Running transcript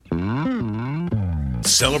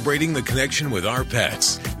celebrating the connection with our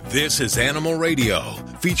pets. This is Animal Radio,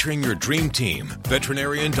 featuring your dream team,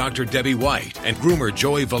 veterinarian Dr. Debbie White and groomer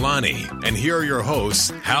Joey Villani. And here are your hosts,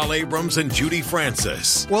 Hal Abrams and Judy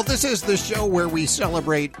Francis. Well, this is the show where we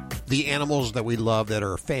celebrate the animals that we love that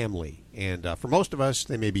are family. And for most of us,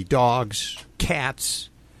 they may be dogs, cats,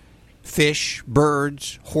 fish,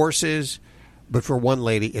 birds, horses. But for one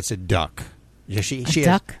lady, it's a duck. She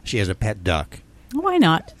has a pet duck. Why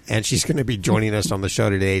not? And she's going to be joining us on the show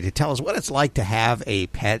today to tell us what it's like to have a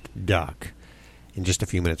pet duck in just a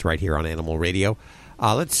few minutes right here on Animal Radio.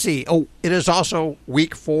 Let's see. Oh, it is also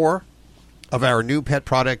week 4 of our new pet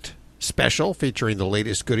product special featuring the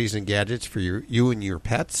latest goodies and gadgets for you and your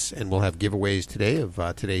pets. And we'll have giveaways today of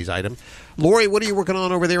today's item. Lori, what are you working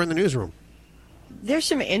on over there in the newsroom? There's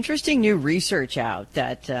some interesting new research out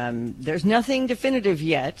that there's nothing definitive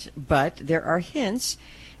yet, but there are hints,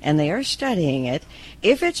 and they are studying it.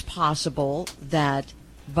 If it's possible that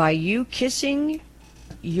by you kissing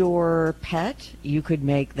your pet, you could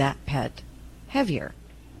make that pet heavier.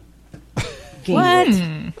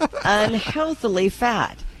 Gain weight. Unhealthily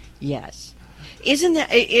fat. Yes. Isn't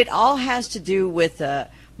that, it all has to do with the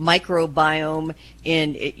microbiome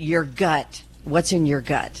in your gut. What's in your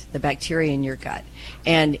gut, the bacteria in your gut.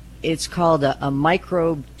 And it's called a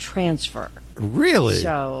microbe transfer. Really?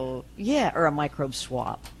 So, yeah, or a microbe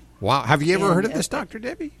swap. Wow. Have you ever heard of this, Dr.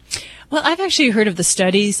 Debbie? Well, I've actually heard of the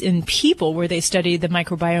studies in people where they studied the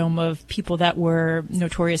microbiome of people that were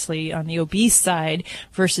notoriously on the obese side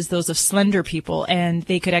versus those of slender people, and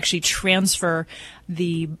they could actually transfer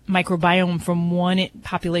the microbiome from one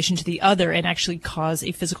population to the other and actually cause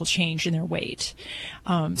a physical change in their weight.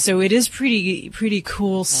 So it is pretty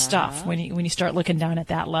cool stuff when you start looking down at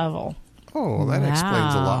that level. Oh, that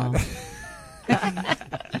explains a lot.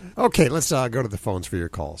 Okay, let's go to the phones for your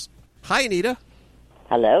calls. Hi, Anita.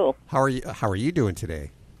 Hello. How are you doing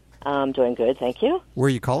today? I'm doing good, thank you. Where are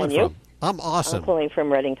you calling And you? from? I'm awesome. I'm calling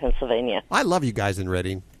from Reading, Pennsylvania. I love you guys in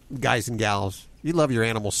Reading, guys and gals. You love your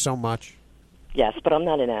animals so much. Yes, but I'm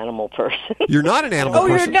not an animal person. You're not an animal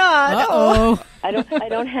person? Oh, you're not? Uh-oh. I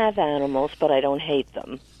don't have animals, but I don't hate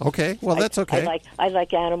them. Okay, well, that's okay. I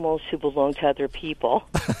like animals who belong to other people.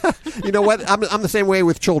 You know what? I'm the same way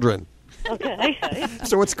with children. Okay.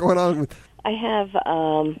 So what's going on? I have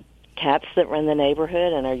cats that run the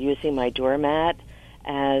neighborhood and are using my doormat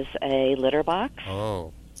as a litter box.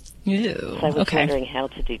 Oh. Ew. So I was wondering how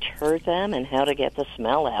to deter them and how to get the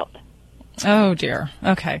smell out. Oh, dear.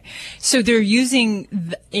 Okay. So they're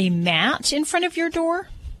using a mat in front of your door?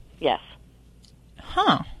 Yes.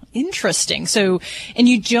 Huh. Interesting. So, and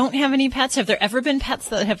you don't have any pets? Have there ever been pets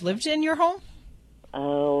that have lived in your home?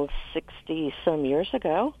 Oh, 60-some years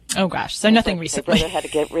ago. Oh, gosh. So nothing recently. My brother had to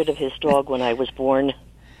get rid of his dog when I was born.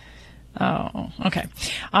 Oh, okay.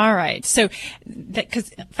 All right. So,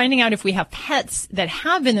 because finding out if we have pets that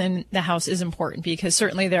have been in the house is important, because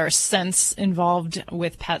certainly there are scents involved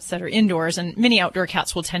with pets that are indoors, and many outdoor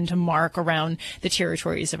cats will tend to mark around the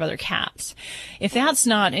territories of other cats. If that's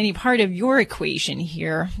not any part of your equation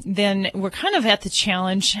here, then we're kind of at the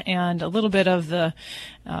challenge and a little bit of the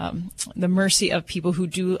mercy of people who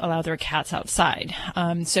do allow their cats outside.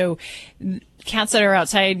 So cats that are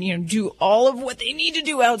outside, do all of what they need to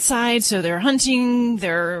do outside. So they're hunting,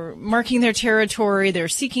 they're marking their territory, they're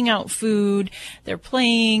seeking out food, they're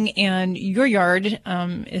playing, and your yard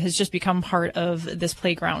has just become part of this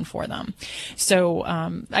playground for them. So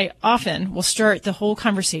I often will start the whole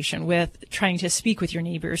conversation with trying to speak with your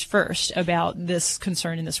neighbors first about this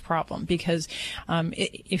concern and this problem, because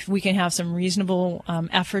if we can have some reasonable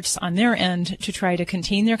efforts on their end to try to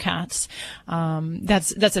contain their cats,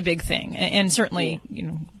 that's a big thing. And certainly,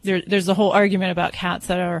 there's the whole argument about cats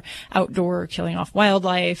that are outdoor killing off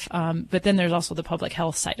wildlife, but then there's also the public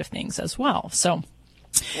health side of things as well. So,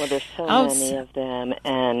 well, there's so many of them,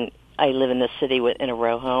 and I live in the city in a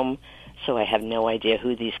row home, so I have no idea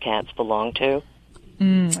who these cats belong to.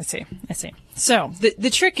 I see. So the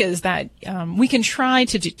trick is that we can try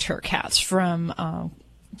to deter cats from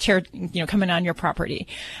coming on your property.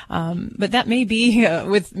 But that may be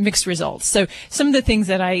with mixed results. So some of the things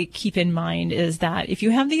that I keep in mind is that if you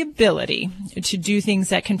have the ability to do things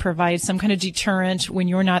that can provide some kind of deterrent when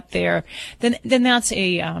you're not there, then that's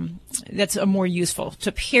a that's more useful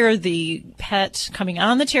to pair the pet coming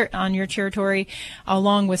on the on your territory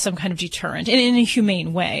along with some kind of deterrent and in a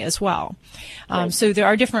humane way as well. So there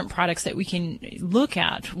are different products that we can look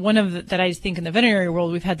at. One of that I think in the veterinary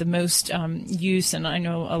world we've had the most use, and I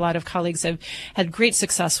know a lot of colleagues have had great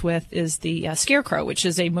success with, is the Scarecrow, which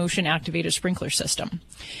is a motion-activated sprinkler system.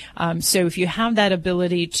 So if you have that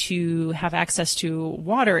ability to have access to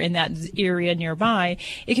water in that area nearby,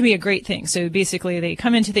 it can be a great thing. So basically they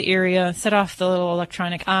come into the area, set off the little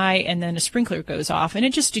electronic eye, and then a sprinkler goes off, and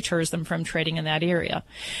it just deters them from treading in that area.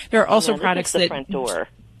 There are also products that... front door.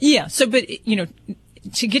 Yeah. So, but,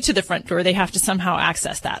 to get to the front door, they have to somehow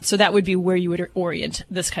access that. So that would be where you would orient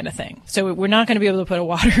this kind of thing. So we're not going to be able to put a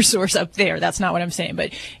water source up there. That's not what I'm saying. But,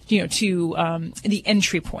 to the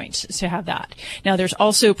entry point to have that. Now, there's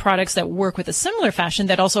also products that work with a similar fashion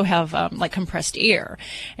that also have like compressed air.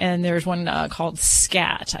 And there's one called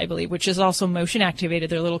SCAT, I believe, which is also motion activated.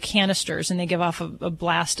 They're little canisters, and they give off a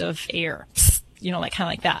blast of air. Like kind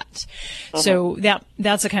of like that. So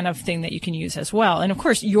that's a kind of thing that you can use as well. And of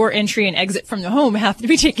course, your entry and exit from the home have to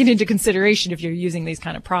be taken into consideration if you're using these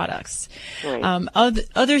kind of products. Right.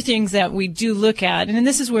 Other things that we do look at, and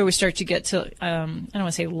this is where we start to get to, I don't want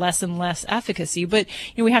to say less and less efficacy, but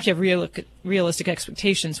we have to have realistic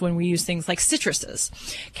expectations when we use things like citruses.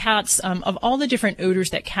 Cats, of all the different odors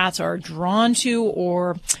that cats are drawn to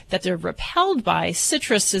or that they're repelled by,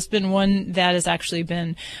 citrus has been one that has actually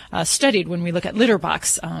been studied when we look at litter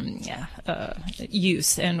box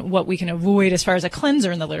use and what we can avoid as far as a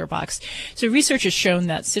cleanser in the litter box. So research has shown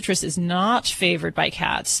that citrus is not favored by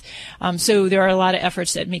cats. So there are a lot of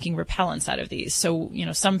efforts at making repellents out of these. So,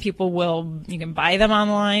 some people you can buy them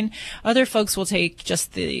online. Other folks will take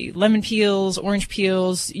just the lemon peels, orange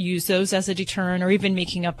peels, use those as a deterrent, or even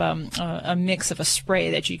making up a mix of a spray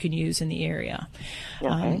that you can use in the area.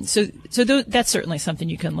 Okay. So that's certainly something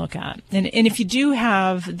you can look at. And if you do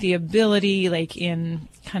have the ability, like in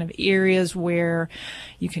kind of areas where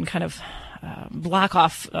you can kind of block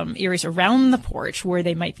off areas around the porch where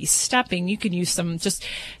they might be stepping, you can use some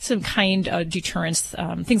kind of deterrents,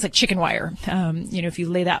 things like chicken wire. If you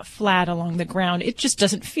lay that flat along the ground, it just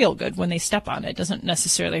doesn't feel good when they step on it. It doesn't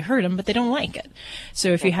necessarily hurt them, but they don't like it. So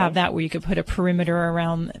if you have that where you could put a perimeter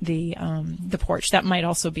around the porch, that might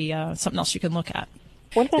also be something else you can look at.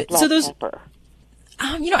 What about black pepper?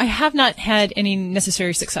 I have not had any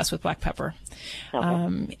necessary success with black pepper.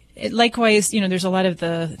 Okay. Likewise, there's a lot of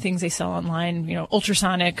the things they sell online,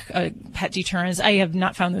 ultrasonic pet deterrents. I have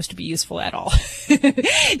not found those to be useful at all.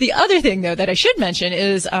 The other thing, though, that I should mention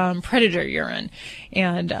is predator urine.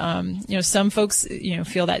 And, some folks,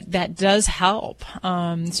 feel that does help.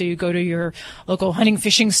 So you go to your local hunting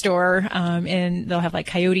fishing store, and they'll have like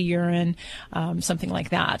coyote urine, something like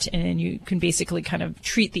that. And you can basically kind of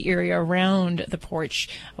treat the area around the porch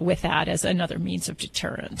with that as another means of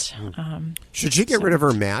deterrent. Should she get rid of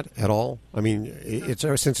her mat at all? I mean,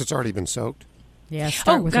 since it's already been soaked. Yeah,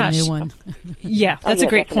 start with a new one. Yeah, that's a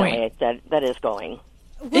great point. That is going.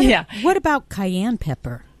 What about cayenne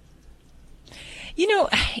pepper?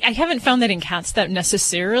 I haven't found that in cats that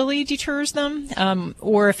necessarily deters them,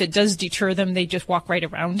 or if it does deter them, they just walk right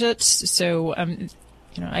around it. So,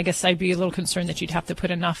 I guess I'd be a little concerned that you'd have to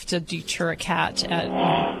put enough to deter a cat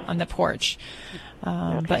on the porch.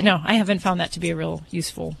 But no, I haven't found that to be a real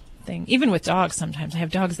useful thing. Even with dogs, sometimes I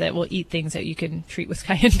have dogs that will eat things that you can treat with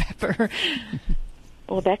cayenne pepper.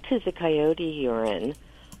 Well, back to the coyote urine,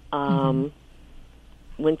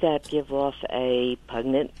 wouldn't that give off a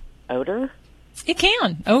pungent odor? It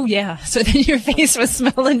can. Oh, yeah. So then you're faced with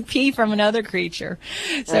smelling pee from another creature.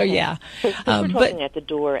 So, yeah. So we're talking at the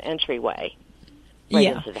door entryway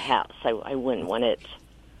into the house. I wouldn't want it.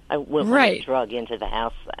 I wouldn't want it drug into the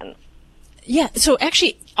house then. Yeah. So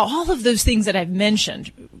actually, all of those things that I've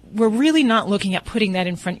mentioned, we're really not looking at putting that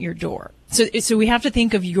in front of your door. So we have to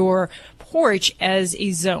think of your porch as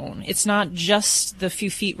a zone. It's not just the few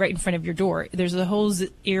feet right in front of your door. There's a whole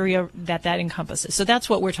area that encompasses. So that's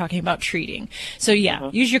what we're talking about treating. So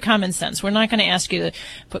use your common sense. We're not going to ask you to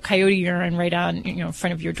put coyote urine right on, in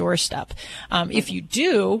front of your doorstep. If you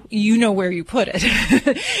do, you know where you put it.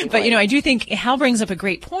 But, I do think Hal brings up a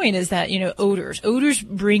great point is that, odors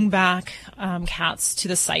bring back, cats to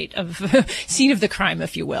the scene of the crime,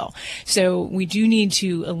 if you will. So we do need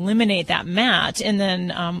to eliminate that mat. And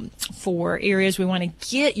then, for areas we want to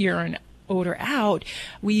get urine odor out,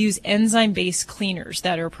 we use enzyme-based cleaners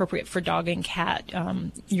that are appropriate for dog and cat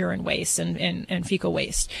urine waste and fecal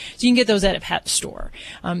waste. So you can get those at a pet store.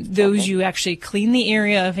 Those you actually clean the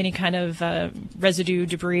area of any kind of residue,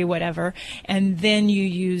 debris, whatever, and then you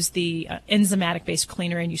use the enzymatic-based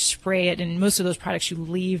cleaner and you spray it. And most of those products you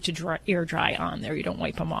leave to air dry on there. You don't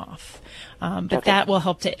wipe them off. But that will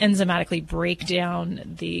help to enzymatically break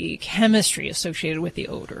down the chemistry associated with the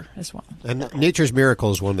odor as well. And Nature's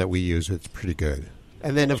Miracle is one that we use. It's pretty good.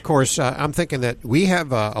 And then, of course, I'm thinking that we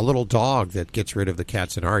have a little dog that gets rid of the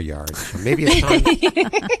cats in our yard. So maybe it's time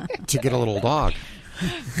to get a little dog.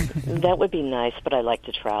 That would be nice, but I like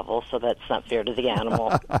to travel, so that's not fair to the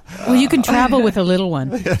animal. Well, you can travel with a little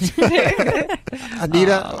one.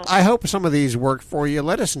 Anita, I hope some of these work for you.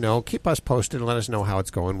 Let us know. Keep us posted and let us know how it's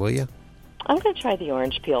going, will you? I'm going to try the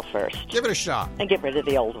orange peel first. Give it a shot. And get rid of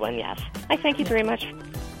the old one, yes. I thank you very much.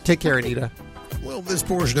 Take care, Anita. Well, this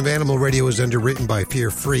portion of Animal Radio is underwritten by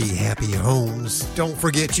Fear-Free Happy Homes. Don't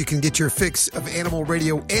forget you can get your fix of Animal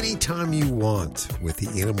Radio anytime you want with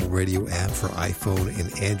the Animal Radio app for iPhone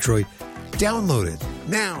and Android. Download it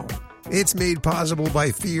now. It's made possible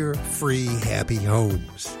by Fear-Free Happy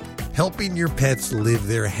Homes. Helping your pets live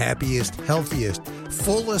their happiest, healthiest,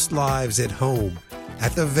 fullest lives at home,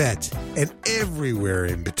 at the vet, and everywhere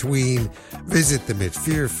in between. Visit them at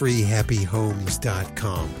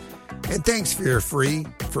fearfreehappyhomes.com. And thanks, Fear-Free,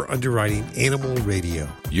 for underwriting Animal Radio.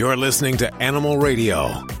 You're listening to Animal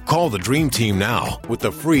Radio. Call the Dream Team now with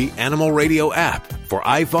the free Animal Radio app for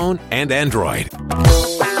iPhone and Android.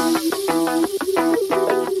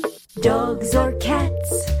 Dogs or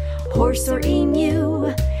cats, horse or emu,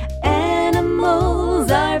 animals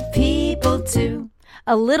are people too.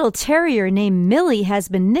 A little terrier named Millie has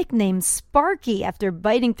been nicknamed Sparky after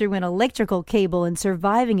biting through an electrical cable and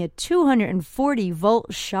surviving a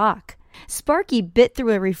 240-volt shock. Sparky bit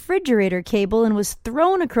through a refrigerator cable and was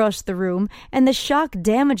thrown across the room, and the shock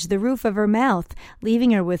damaged the roof of her mouth,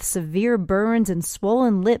 leaving her with severe burns and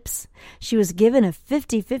swollen lips. She was given a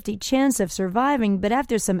 50-50 chance of surviving, but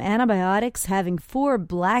after some antibiotics, having 4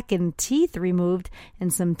 blackened teeth removed,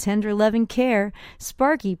 and some tender loving care,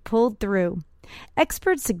 Sparky pulled through.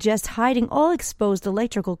 Experts suggest hiding all exposed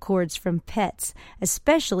electrical cords from pets,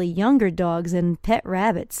 especially younger dogs and pet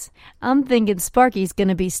rabbits. I'm thinking Sparky's going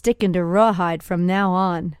to be sticking to rawhide from now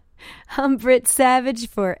on. I'm Britt Savage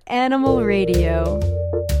for Animal Radio.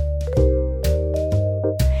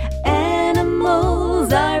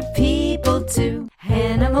 Animals are people too.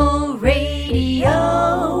 Animal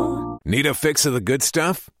Radio. Need a fix of the good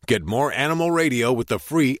stuff? Get more Animal Radio with the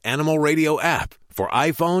free Animal Radio app for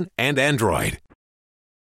iPhone and Android.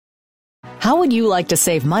 How would you like to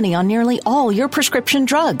save money on nearly all your prescription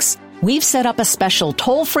drugs? We've set up a special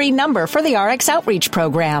toll-free number for the RX Outreach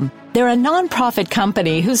Program. They're a nonprofit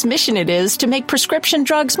company whose mission it is to make prescription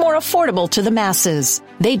drugs more affordable to the masses.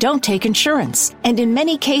 They don't take insurance, and in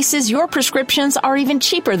many cases, your prescriptions are even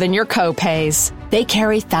cheaper than your co-pays. They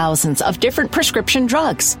carry thousands of different prescription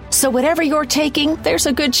drugs, so whatever you're taking, there's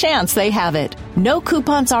a good chance they have it. No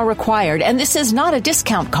coupons are required, and this is not a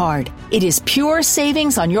discount card. It is pure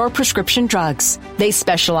savings on your prescription drugs. They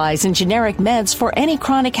specialize in generic meds for any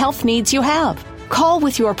chronic health needs you have. Call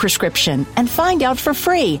with your prescription and find out for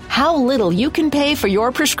free how little you can pay for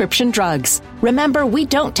your prescription drugs. Remember, we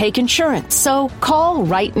don't take insurance, so call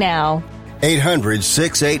right now.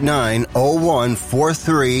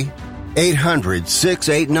 800-689-0143.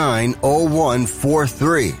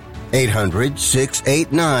 800-689-0143.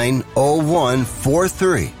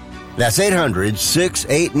 800-689-0143. That's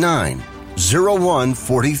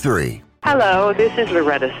 800-689-0143. Hello, this is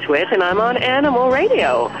Loretta Swit, and I'm on Animal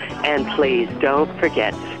Radio. And please don't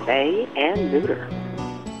forget to spay and neuter.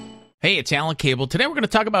 Hey, it's Alan Cable. Today we're going to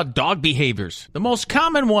talk about dog behaviors, the most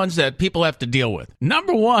common ones that people have to deal with.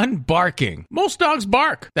 Number 1, barking. Most dogs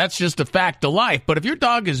bark. That's just a fact of life. But if your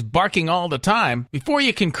dog is barking all the time, before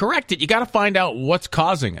you can correct it, you got to find out what's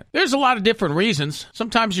causing it. There's a lot of different reasons.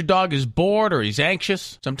 Sometimes your dog is bored or he's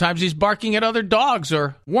anxious. Sometimes he's barking at other dogs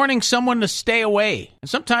or warning someone to stay away. And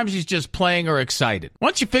sometimes he's just playing or excited.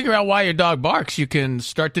 Once you figure out why your dog barks, you can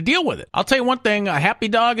start to deal with it. I'll tell you one thing, a happy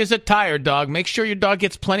dog is a tired dog. Make sure your dog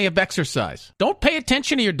gets plenty of exercise. Don't pay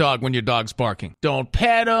attention to your dog when your dog's barking. Don't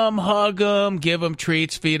pet him, hug him, give him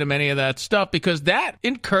treats, feed him, any of that stuff, because that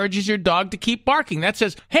encourages your dog to keep barking. That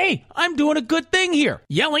says, hey, I'm doing a good thing here.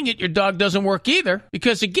 Yelling at your dog doesn't work either,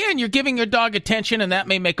 because again, you're giving your dog attention and that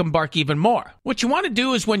may make him bark even more. What you want to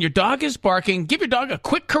do is when your dog is barking, give your dog a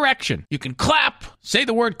quick correction. You can clap, say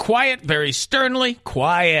the word quiet very sternly,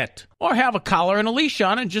 quiet. or have a collar and a leash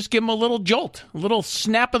on and just give them a little jolt, a little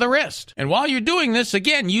snap of the wrist. And while you're doing this,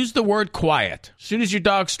 again, use the word quiet. As soon as your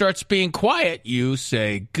dog starts being quiet, you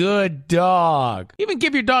say, good dog. Even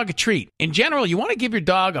give your dog a treat. In general, you want to give your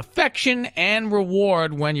dog affection and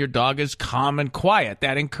reward when your dog is calm and quiet.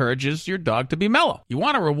 That encourages your dog to be mellow. You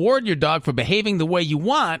want to reward your dog for behaving the way you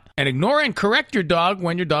want and ignore and correct your dog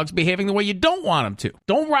when your dog's behaving the way you don't want him to.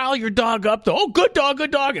 Don't rile your dog up to, oh, good dog,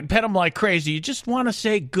 and pet him like crazy. You just want to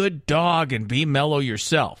say good dog and be mellow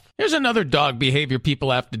yourself. Here's another dog behavior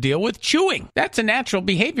people have to deal with, chewing. That's a natural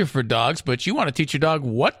behavior for dogs, but you want to teach your dog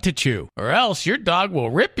what to chew, or else your dog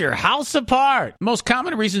will rip your house apart. The most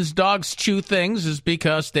common reasons dogs chew things is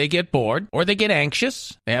because they get bored, or they get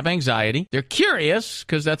anxious, they have anxiety, they're curious,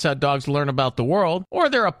 because that's how dogs learn about the world, or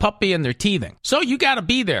they're a puppy and they're teething. So you got to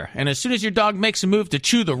be there, and as soon as your dog makes a move to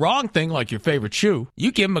chew the wrong thing, like your favorite chew,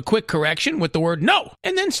 you give him a quick correction with the word no,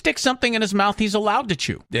 and then stick something in his mouth he's allowed to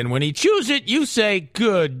chew. Then when he chews it, you say,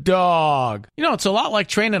 good dog. You know, it's a lot like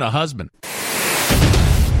training a husband.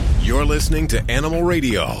 You're listening to Animal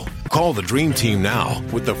Radio. Call the Dream Team now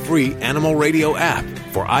with the free Animal Radio app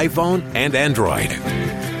for iPhone and Android.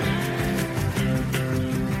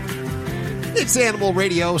 It's Animal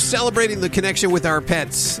Radio, celebrating the connection with our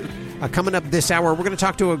pets. Coming up this hour, we're going to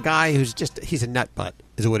talk to a guy who's he's a nutbutt,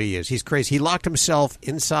 is what he is. He's crazy. He locked himself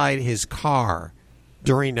inside his car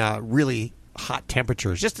during really hot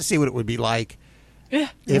temperatures just to see what it would be like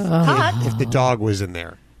if the dog was in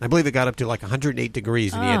there. I believe it got up to like 108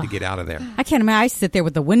 degrees and he had to get out of there. I can't imagine. I sit there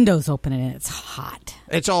with the windows open and it's hot.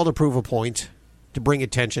 It's all to prove a point, to bring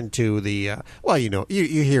attention to the,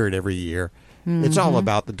 you hear it every year. Mm-hmm. It's all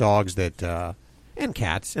about the dogs that, and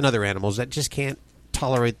cats and other animals that just can't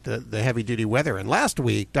tolerate the heavy-duty weather. And last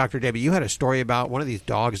week, Dr. Debbie, you had a story about one of these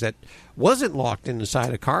dogs that wasn't locked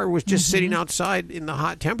inside a car, was just sitting outside in the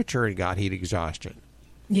hot temperature and got heat exhaustion.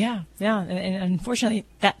 Yeah. And unfortunately,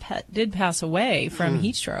 that pet did pass away from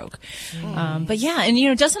heat stroke. But yeah, and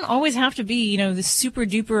it doesn't always have to be, the super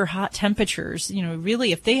duper hot temperatures.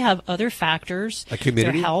 Really, if they have other factors, like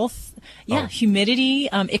humidity, their health, humidity,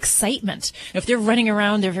 excitement. If they're running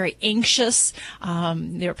around, they're very anxious,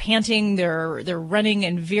 they're panting, they're running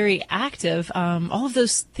and very active. All of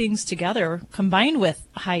those things together, combined with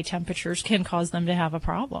high temperatures, can cause them to have a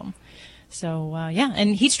problem. So,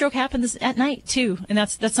 and heat stroke happens at night, too. And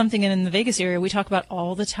that's something in the Vegas area we talk about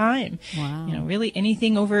all the time. Wow. Really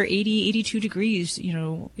anything over 80, 82 degrees,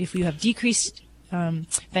 if you have decreased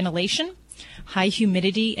ventilation, high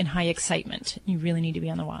humidity, and high excitement, you really need to be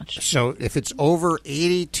on the watch. So if it's over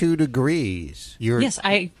 82 degrees, Yes,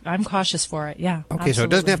 I'm cautious for it, yeah. Okay, absolutely. So it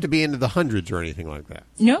doesn't have to be into the hundreds or anything like that.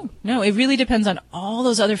 No, it really depends on all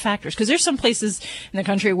those other factors. Because there's some places in the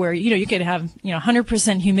country where, you could have,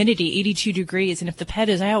 100% humidity, 82 degrees, and if the pet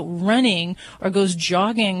is out running or goes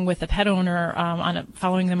jogging with the pet owner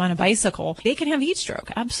following them on a bicycle, they can have heat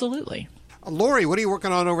stroke, absolutely. Lori, what are you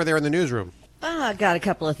working on over there in the newsroom? I got a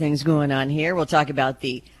couple of things going on here. We'll talk about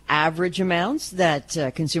the average amounts that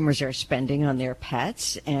consumers are spending on their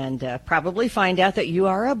pets and probably find out that you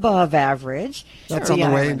are above average. That's on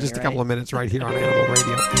the way in just a couple of minutes right here on Animal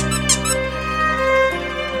Radio.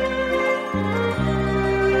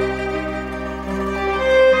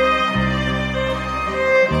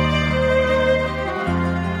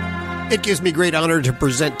 It gives me great honor to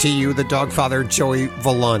present to you the dog father, Joey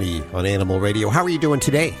Villani, on Animal Radio. How are you doing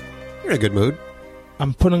today? You're in a good mood.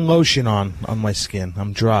 I'm putting lotion on my skin.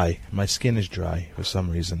 I'm dry. My skin is dry for some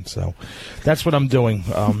reason. So that's what I'm doing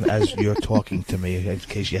as you're talking to me, in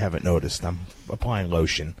case you haven't noticed. I'm applying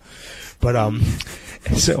lotion. But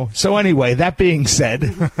so anyway, that being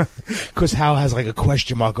said, because Hal has like a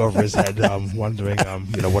question mark over his head, wondering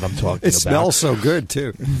what I'm talking about. It smells so good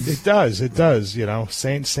too. It does.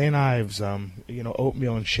 St. Ives,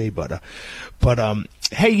 oatmeal and shea butter. But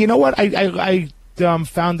hey, you know what? I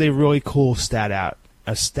found a really cool stat out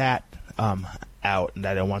that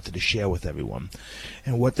I wanted to share with everyone.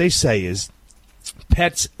 And what they say is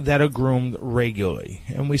pets that are groomed regularly,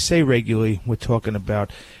 and we say regularly, we're talking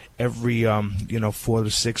about every 4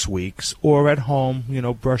 to 6 weeks, or at home,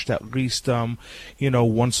 brushed at least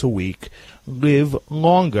once a week, live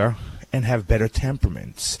longer and have better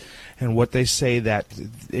temperaments. And what they say that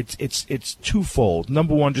it's twofold.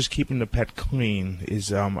 Number one, just keeping the pet clean is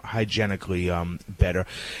hygienically better,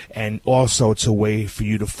 and also it's a way for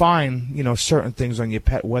you to find certain things on your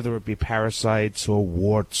pet, whether it be parasites or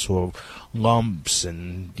warts or lumps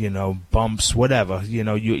and bumps, whatever.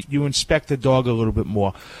 You inspect the dog a little bit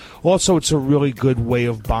more. Also, it's a really good way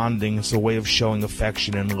of bonding. It's a way of showing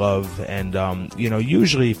affection and love. And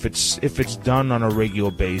usually, if it's done on a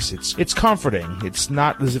regular basis, it's comforting. It's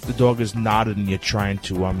not as if the dog is knotted and you're trying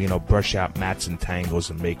to, brush out mats and tangles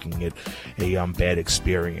and making it a bad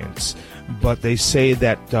experience. But they say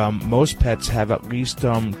that most pets have at least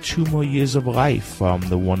 2 more years of life,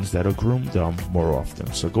 the ones that are groomed more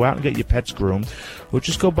often. So go out and get your pets groomed, or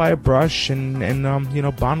just go buy a brush and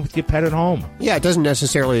bond with your pet at home. Yeah, it doesn't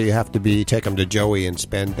necessarily have to be take them to Joey and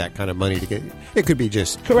spend that kind of money to get. It could be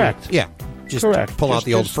just correct. Yeah, just correct. Pull out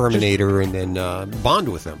the old Furminator and then bond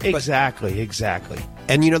with them. Exactly.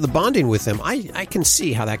 And the bonding with them, I can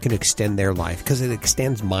see how that can extend their life because it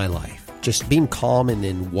extends my life. Just being calm and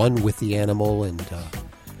in one with the animal, and in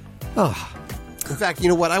fact, you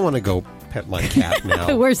know what? I want to go pet my cat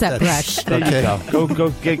now. Where's that brush? There you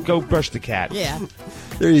go. Go brush the cat. Yeah.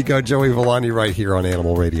 There you go, Joey Villani, right here on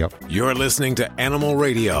Animal Radio. You're listening to Animal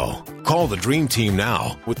Radio. Call the Dream Team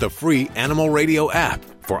now with the free Animal Radio app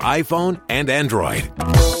for iPhone and Android.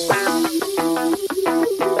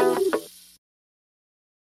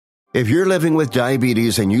 If you're living with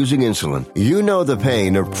diabetes and using insulin, you know the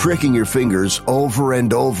pain of pricking your fingers over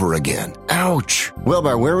and over again. Ouch! Well,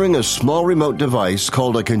 by wearing a small remote device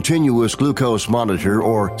called a continuous glucose monitor,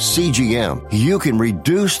 or CGM, you can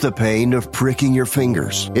reduce the pain of pricking your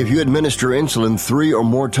fingers. If you administer insulin 3 or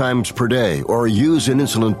more times per day or use an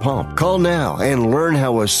insulin pump, call now and learn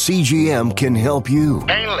how a CGM can help you.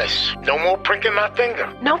 Painless. No more pricking my finger.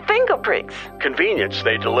 No finger pricks. Convenience.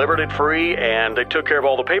 They delivered it free and they took care of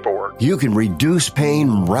all the paperwork. You can reduce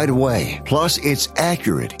pain right away. Plus, it's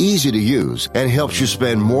accurate, easy to use, and helps you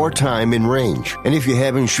spend more time in range. And if you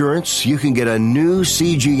have insurance, you can get a new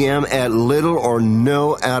CGM at little or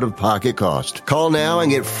no out-of-pocket cost. Call now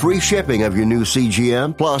and get free shipping of your new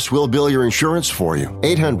CGM. Plus, we'll bill your insurance for you.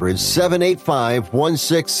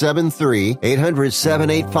 800-785-1673.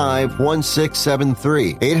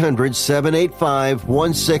 800-785-1673.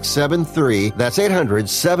 800-785-1673. That's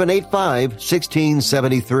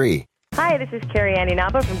 800-785-1673. Hi, this is Carrie Annie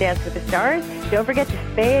Naba from Dance with the Stars. Don't forget to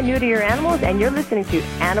spay and neuter your animals, and you're listening to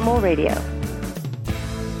Animal Radio.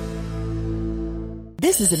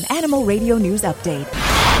 This is an Animal Radio News Update.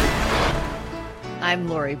 I'm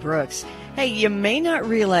Lori Brooks. Hey, you may not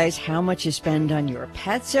realize how much you spend on your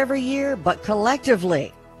pets every year, but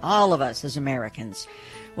collectively, all of us as Americans.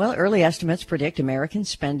 Well, early estimates predict American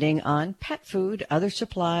spending on pet food, other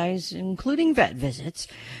supplies, including vet visits,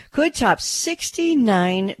 could top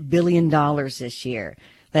 $69 billion this year.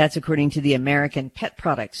 That's according to the American Pet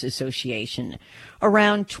Products Association.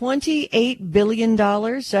 Around $28 billion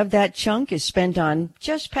of that chunk is spent on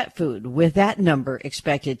just pet food, with that number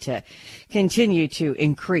expected to continue to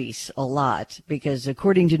increase a lot because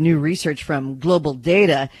according to new research from Global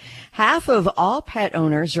Data, half of all pet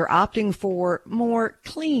owners are opting for more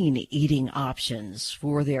clean eating options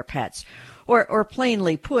for their pets. Or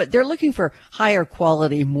plainly put, they're looking for higher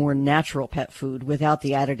quality, more natural pet food without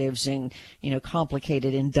the additives and,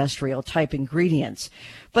 complicated industrial type ingredients.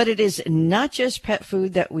 But it is not just pet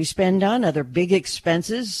food that we spend on. Other big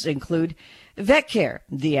expenses include vet care.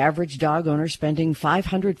 The average dog owner spending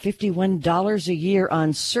 $551 a year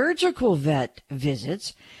on surgical vet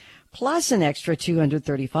visits, plus an extra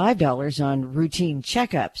 $235 on routine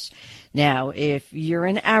checkups. Now, if you're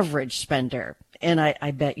an average spender, and I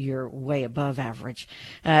bet you're way above average,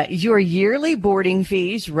 your yearly boarding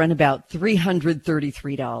fees run about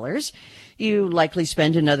 $333. You likely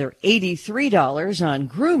spend another $83 on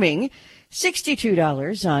grooming,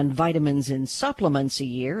 $62 on vitamins and supplements a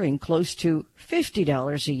year, and close to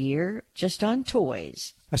 $50 a year just on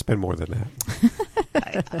toys. I spend more than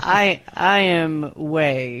that. I am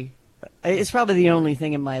way... It's probably the only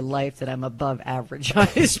thing in my life that I'm above average on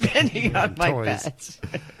is spending on my pets.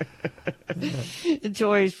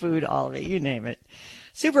 Toys, food, all of it, you name it.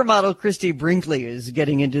 Supermodel Christy Brinkley is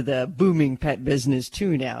getting into the booming pet business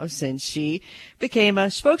too now, since she became a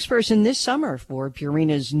spokesperson this summer for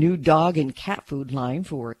Purina's new dog and cat food line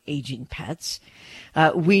for aging pets.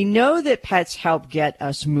 We know that pets help get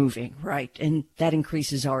us moving, right? And that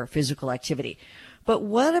increases our physical activity. But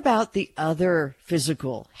what about the other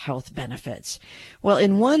physical health benefits? Well,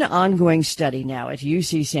 in one ongoing study now at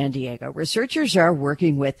UC San Diego, researchers are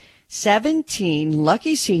working with 17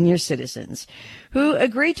 lucky senior citizens who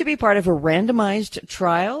agreed to be part of a randomized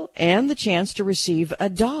trial and the chance to receive a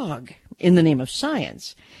dog in the name of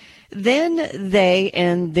science. Then they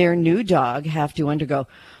and their new dog have to undergo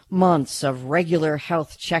months of regular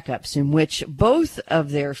health checkups in which both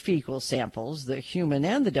of their fecal samples, the human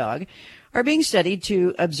and the dog, are being studied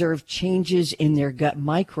to observe changes in their gut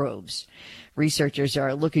microbes. Researchers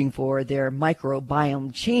are looking for their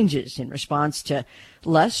microbiome changes in response to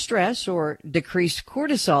less stress or decreased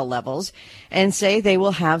cortisol levels, and say they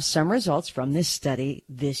will have some results from this study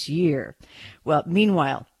this year. Well,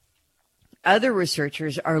 meanwhile, other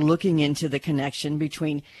researchers are looking into the connection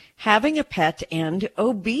between having a pet and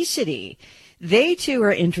obesity. They too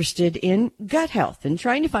are interested in gut health and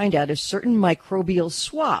trying to find out if certain microbial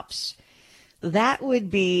swaps, that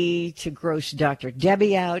would be, to gross Dr.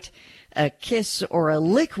 Debbie out, a kiss or a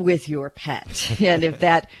lick with your pet, and if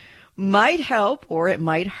that might help or it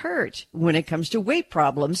might hurt when it comes to weight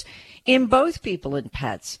problems in both people and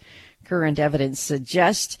pets. Current evidence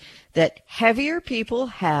suggests that heavier people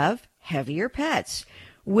have heavier pets,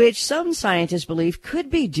 which some scientists believe could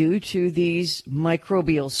be due to these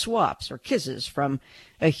microbial swaps or kisses from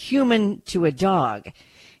a human to a dog.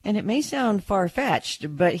 And it may sound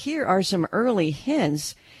far-fetched, but here are some early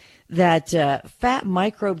hints that fat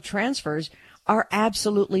microbe transfers are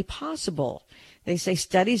absolutely possible. They say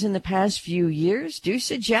studies in the past few years do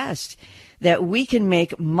suggest that we can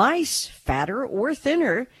make mice fatter or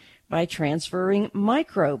thinner by transferring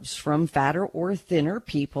microbes from fatter or thinner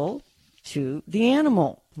people to the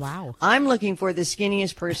animal. Wow. I'm looking for the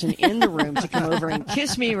skinniest person in the room to come over and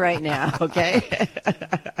kiss me right now, okay?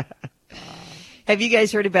 Have you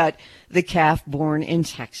guys heard about the calf born in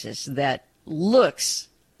Texas that looks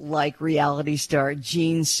like reality star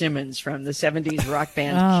Gene Simmons from the 70s rock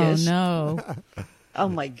band Kiss? Oh, no. Oh,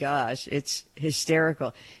 my gosh. It's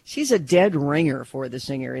hysterical. She's a dead ringer for the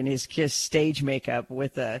singer in his Kiss stage makeup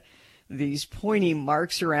with these pointy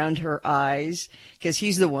marks around her eyes, because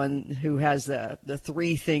he's the one who has the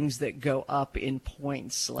three things that go up in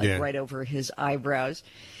points, like right over his eyebrows.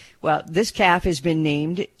 Well, this calf has been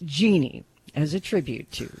named Jeannie as a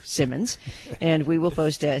tribute to Simmons, and we will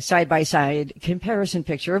post a side-by-side comparison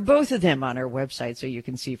picture of both of them on our website so you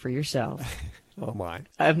can see for yourself. Oh, my.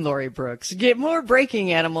 I'm Lori Brooks. Get more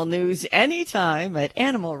breaking animal news anytime at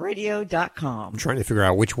animalradio.com. I'm trying to figure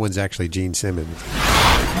out which one's actually Gene Simmons.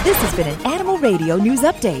 This has been an Animal Radio News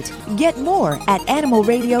Update. Get more at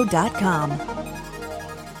animalradio.com.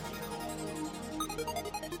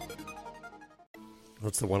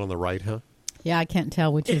 That's the one on the right, huh? Yeah, I can't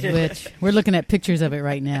tell which is which. We're looking at pictures of it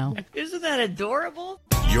right now. Isn't that adorable?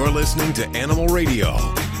 You're listening to Animal Radio.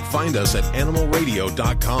 Find us at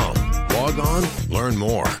animalradio.com. Log on, learn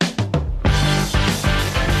more.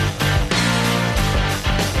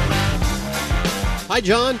 Hi,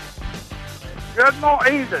 John. Good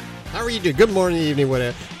morning. How are you doing? Good morning, evening,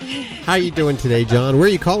 whatever. How are you doing today, John? Where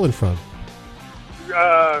are you calling from?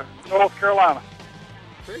 North Carolina.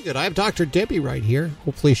 Very good. I have Dr. Debbie right here.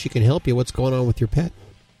 Hopefully she can help you. What's going on with your pet?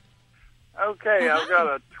 Okay, I've got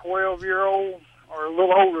a 12-year-old, or a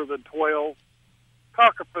little older than 12,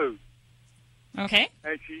 cockapoo. Okay.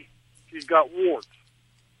 And she's got warts.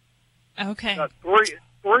 Okay. Got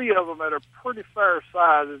three of them that are pretty fair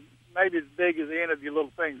size, maybe as big as the end of your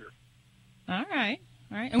little finger. All right.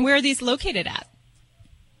 And where are these located at?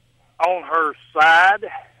 On her side,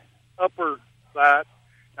 upper side.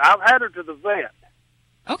 Now, I've had her to the vet.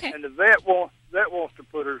 Okay. And the vet wants to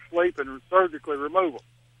put her to sleep and surgically remove them.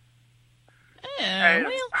 And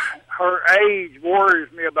her age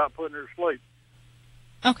worries me about putting her to sleep.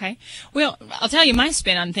 Okay. Well, I'll tell you my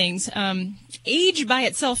spin on things. Age by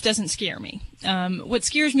itself doesn't scare me. What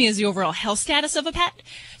scares me is the overall health status of a pet.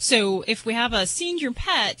 So if we have a senior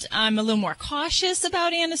pet, I'm a little more cautious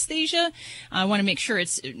about anesthesia. I want to make sure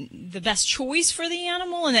it's the best choice for the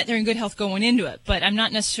animal and that they're in good health going into it. But I'm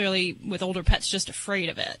not necessarily, with older pets, just afraid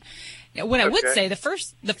of it. What I would say, the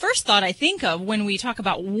first thought I think of when we talk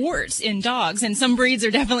about warts in dogs, and some breeds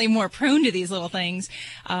are definitely more prone to these little things,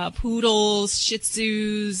 poodles, Shih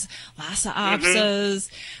Tzus, Lhasa Apsos,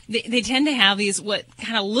 they tend to have these what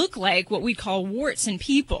kind of look like what we call warts in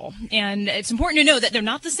people. And it's important to know that they're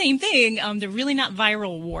not the same thing. They're really not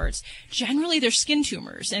viral warts. Generally, they're skin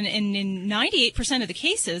tumors, and in 98% of the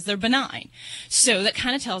cases, they're benign. So that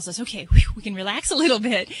kind of tells us, okay, we can relax a little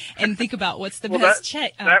bit and think about what's the best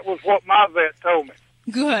check. That was what my vet told me.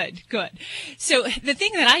 Good. So the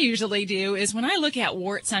thing that I usually do is when I look at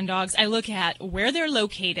warts on dogs, I look at where they're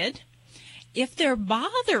located if they're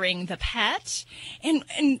bothering the pet, and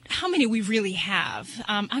how many we really have.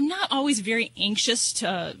 I'm not always very anxious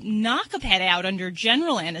to knock a pet out under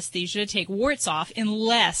general anesthesia to take warts off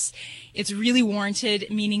unless it's really warranted,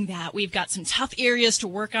 meaning that we've got some tough areas to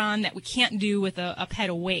work on that we can't do with a pet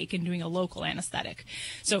awake and doing a local anesthetic.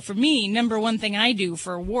 So for me, number one thing I do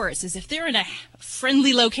for warts is if they're in a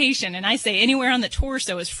friendly location, and I say anywhere on the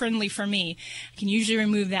torso is friendly for me, I can usually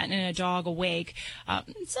remove that in a dog awake.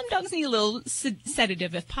 Some dogs need a little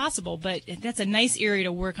sedative if possible, but that's a nice area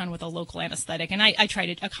to work on with a local anesthetic, and I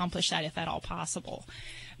try to accomplish that if at all possible.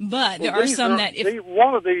 But there are some that if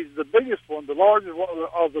one of these, the biggest one, the largest one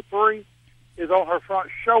of the three, is on her front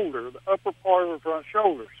shoulder, the upper part of her front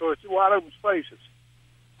shoulder. So it's wide open spaces.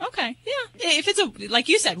 Okay, yeah. If it's like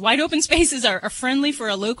you said, wide open spaces are friendly for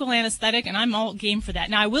a local anesthetic, and I'm all game for that.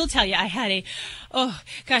 Now, I will tell you, I had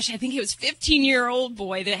I think it was 15-year-old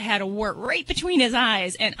boy that had a wart right between his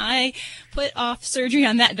eyes, and I put off surgery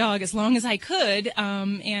on that dog as long as I could,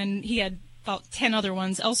 and he had about 10 other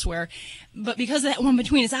ones elsewhere. But because of that one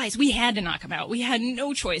between his eyes, we had to knock him out. We had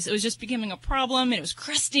no choice. It was just becoming a problem, and it was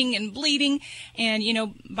crusting and bleeding. And,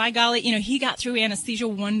 by golly, he got through anesthesia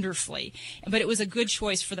wonderfully. But it was a good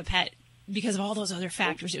choice for the pet because of all those other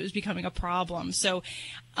factors. It was becoming a problem. So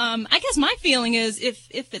I guess my feeling is if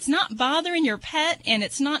it's not bothering your pet and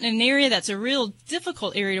it's not in an area that's a real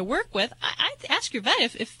difficult area to work with, I'd ask your vet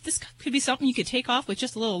if this could be something you could take off with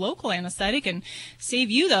just a little local anesthetic and save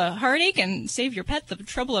you the heartache and save your pet the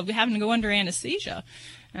trouble of having to go under anesthesia.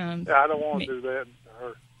 I don't want to do that to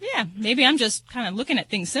her. Yeah, maybe I'm just kind of looking at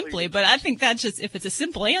things simply, but I think that's just, if it's a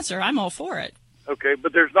simple answer, I'm all for it. Okay,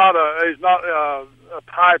 but there's not a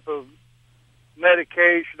type of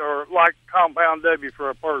medication or like Compound W for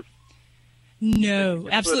a person. No,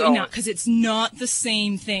 absolutely not, because it's not the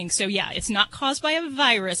same thing. So, yeah, it's not caused by a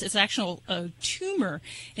virus. It's actually a tumor.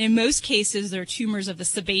 And in most cases, they're tumors of the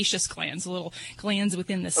sebaceous glands, the little glands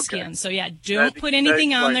within the skin. Okay. So, yeah, don't put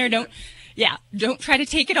anything on there. Don't try to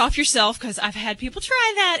take it off yourself, because I've had people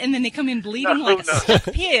try that and then they come in bleeding like a stuck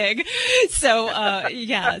pig. So,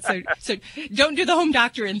 so don't do the home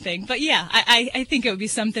doctoring thing. But yeah, I think it would be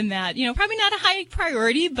something that, probably not a high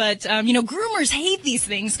priority, but, groomers hate these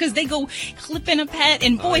things because they go clip in a pet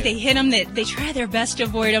and boy, they hit them. They try their best to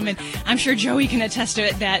avoid them. And I'm sure Joey can attest to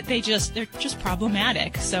it that they're just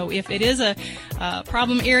problematic. So if it is a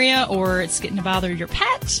problem area or it's getting to bother your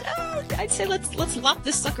pet, I'd say let's lop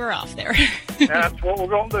this sucker off there. That's what we're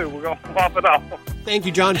going to do. We're going to pop it off. Thank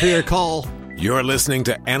you, John, for your call. You're listening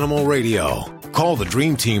to Animal Radio. Call the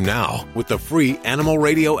Dream Team now with the free Animal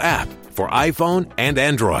Radio app for iPhone and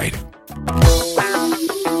Android.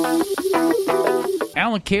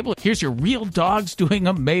 Alan Cable, here's your real dogs doing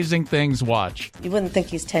amazing things. Watch. You wouldn't think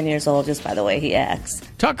he's 10 years old just by the way he acts.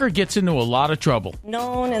 Tucker gets into a lot of trouble.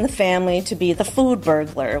 Known in the family to be the food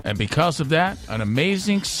burglar. And because of that, an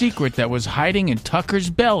amazing secret that was hiding in Tucker's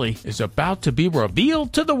belly is about to be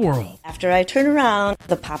revealed to the world. After I turn around,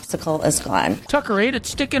 the popsicle is gone. Tucker ate it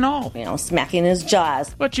stick and all. Smacking his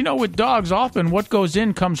jaws. But with dogs, often what goes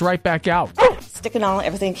in comes right back out. Stick and all,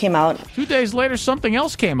 everything came out. 2 days later, something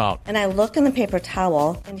else came out. And I look in the paper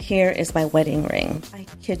towel, and here is my wedding ring. I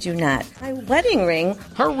kid you not. My wedding ring.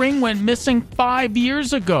 Her ring went missing 5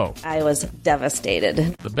 years ago. I was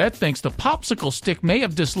devastated. The vet thinks the popsicle stick may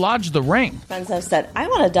have dislodged the ring. Friends have said, I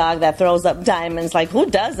want a dog that throws up diamonds. Like, who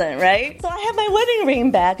doesn't, right? So I have my wedding ring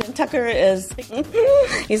back, and Tucker is...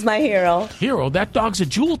 he's my hero. Hero? That dog's a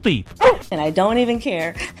jewel thief. And I don't even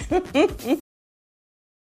care.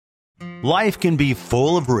 Life can be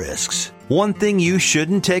full of risks. One thing you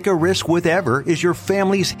shouldn't take a risk with ever is your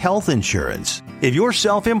family's health insurance. If you're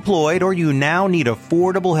self-employed or you now need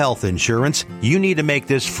affordable health insurance, you need to make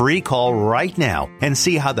this free call right now and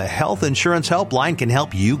see how the Health Insurance Helpline can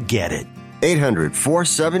help you get it.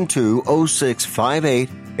 800-472-0658.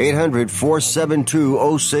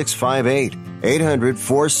 800-472-0658.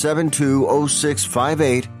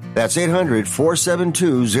 800-472-0658. That's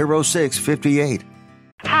 800-472-0658.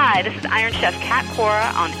 Hi, this is Iron Chef Kat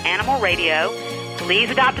Cora on Animal Radio.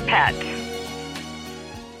 Please adopt a pet.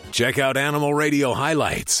 Check out Animal Radio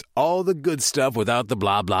highlights, all the good stuff without the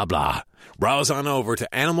blah, blah, blah. Browse on over to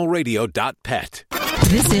animalradio.pet.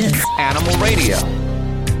 This is Animal Radio.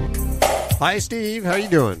 Hi, Steve. How you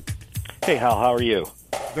doing? Hey, Hal. How are you?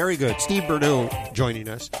 Very good. Steve Burdell joining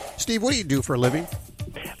us. Steve, what do you do for a living?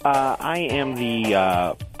 I am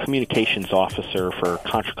the communications officer for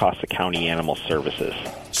Contra Costa County Animal Services.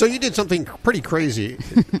 So you did something pretty crazy,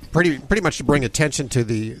 pretty much to bring attention to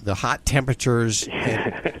the hot temperatures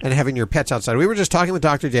and having your pets outside. We were just talking with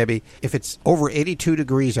Dr. Debbie. If it's over 82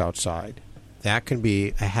 degrees outside, that can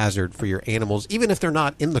be a hazard for your animals, even if they're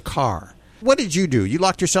not in the car. What did you do? You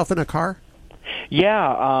locked yourself in a car?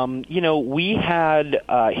 Yeah, we had,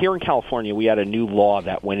 here in California, we had a new law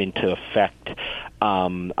that went into effect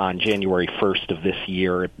on January 1st of this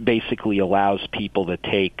year. It basically allows people to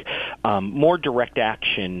take more direct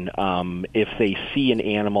action if they see an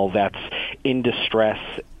animal that's in distress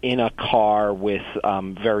in a car with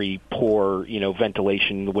very poor,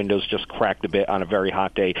 ventilation. The windows just cracked a bit on a very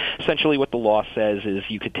hot day. Essentially what the law says is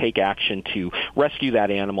you could take action to rescue that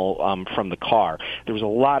animal from the car. There was a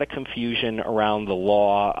lot of confusion around the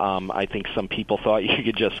law. I think some people thought you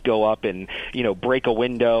could just go up and, break a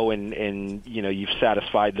window and you've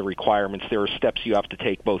satisfied the requirements. There are steps you have to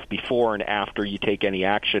take both before and after you take any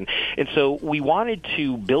action. And so we wanted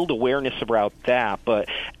to build awareness about that, but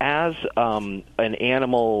as an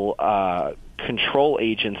animal control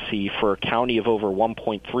agency for a county of over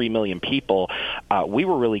 1.3 million people, we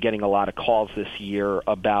were really getting a lot of calls this year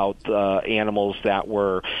about animals that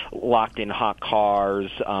were locked in hot cars,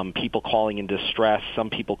 people calling in distress, some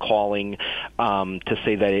people calling to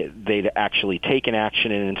say that they'd actually taken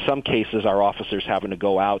action, and in some cases our officers having to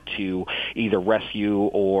go out to either rescue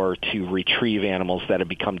or to retrieve animals that have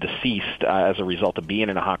become deceased as a result of being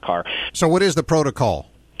in a hot car. So what is the protocol?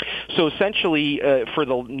 So essentially, for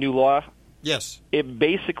the new law, yes, it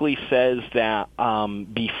basically says that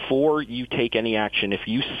before you take any action, if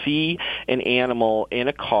you see an animal in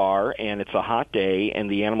a car and it's a hot day and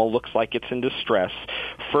the animal looks like it's in distress,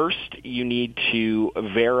 first you need to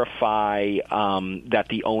verify that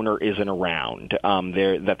the owner isn't around,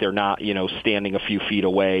 that they're not, standing a few feet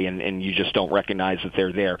away and you just don't recognize that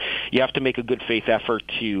they're there. You have to make a good faith effort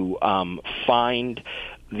to find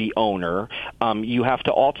the owner. You have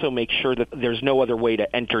to also make sure that there's no other way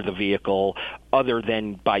to enter the vehicle other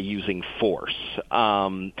than by using force.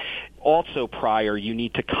 Also prior, you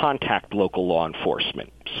need to contact local law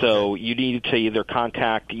enforcement. So you need to either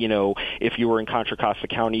contact, if you were in Contra Costa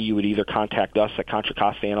County, you would either contact us at Contra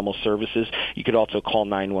Costa Animal Services. You could also call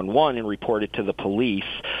 911 and report it to the police,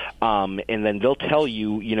 and then they'll tell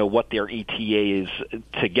you, what their ETA is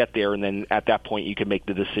to get there, and then at that point you can make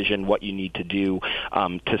the decision what you need to do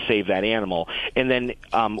to save that animal. And then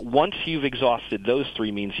once you've exhausted those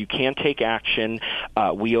three means, you can take action.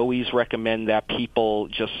 We always recommend that people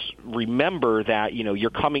just remember that, you're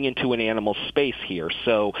coming into an animal space here.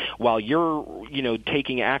 So while you're,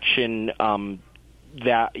 taking action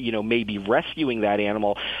that, may be rescuing that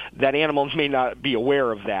animal may not be aware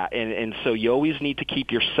of that. And so you always need to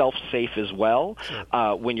keep yourself safe as well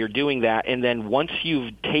when you're doing that. And then once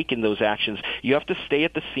you've taken those actions, you have to stay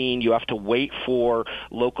at the scene. You have to wait for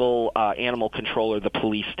local animal control or the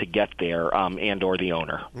police to get there and or the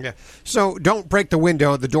owner. Yeah. So don't break the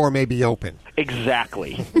window. The door may be open.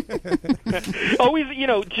 Exactly. Always,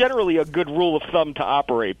 generally a good rule of thumb to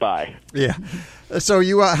operate by. Yeah. So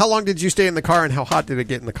you, how long did you stay in the car, and how hot did it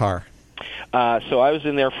get in the car? So I was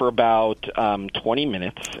in there for about 20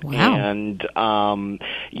 minutes. Wow. And,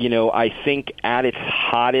 I think at its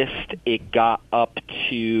hottest, it got up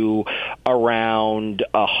to around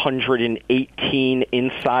 118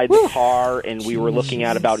 inside the car, and we were looking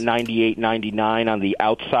at about 98, 99 on the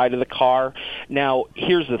outside of the car. Now,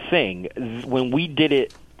 here's the thing. When we did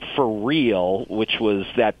it for real, which was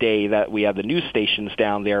that day that we had the news stations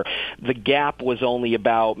down there, the gap was only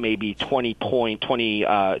about maybe 20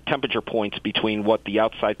 temperature points between what the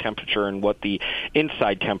outside temperature and what the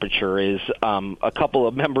inside temperature is. A couple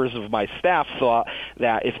of members of my staff thought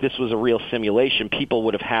that if this was a real simulation, people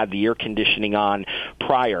would have had the air conditioning on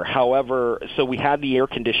prior. However, so we had the air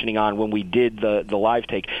conditioning on when we did the live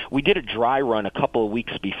take. We did a dry run a couple of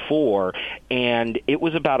weeks before, and it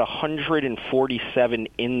was about 147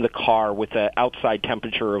 in the car with an outside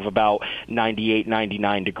temperature of about 98,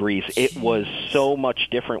 99 degrees. It was so much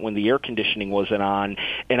different when the air conditioning wasn't on,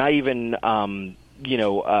 and I even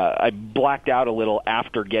I blacked out a little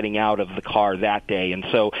after getting out of the car that day, and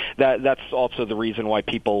so that's also the reason why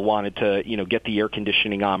people wanted to get the air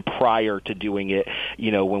conditioning on prior to doing it.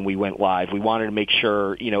 When we went live, we wanted to make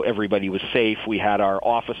sure everybody was safe. We had our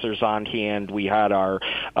officers on hand. We had our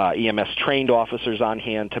EMS trained officers on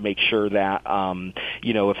hand to make sure that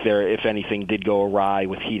if anything did go awry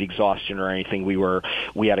with heat exhaustion or anything,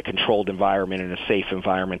 we had a controlled environment and a safe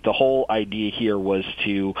environment. The whole idea here was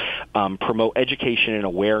to promote education education and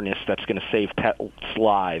awareness that's going to save pets'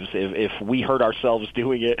 lives. If we hurt ourselves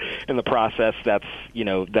doing it in the process, that's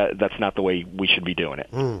not the way we should be doing it.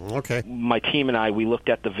 Okay. My team and I, we looked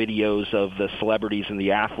at the videos of the celebrities and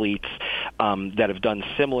the athletes that have done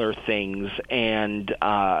similar things, and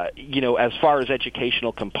as far as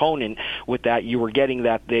educational component with that, you were getting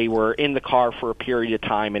that they were in the car for a period of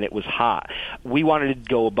time and it was hot. We wanted to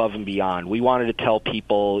go above and beyond. We wanted to tell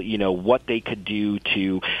people, what they could do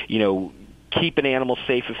to, keep an animal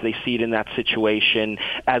safe if they see it in that situation,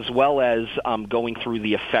 as well as going through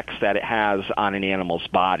the effects that it has on an animal's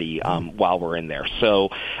body while we're in there. So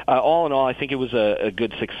all in all, I think it was a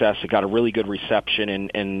good success. It got a really good reception,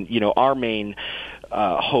 and our main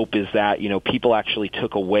hope is that people actually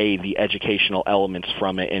took away the educational elements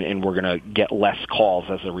from it, and we're going to get less calls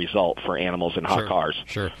as a result for animals in hot cars.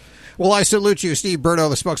 Sure. Well, I salute you, Steve Berto,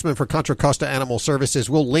 the spokesman for Contra Costa Animal Services.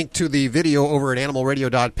 We'll link to the video over at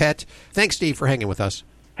animalradio.pet. Thanks, Steve, for hanging with us.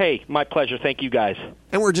 Hey, my pleasure. Thank you, guys.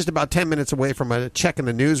 And we're just about 10 minutes away from a check in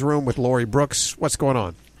the newsroom with Lori Brooks. What's going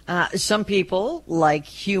on? Some people, like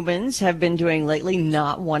humans, have been doing lately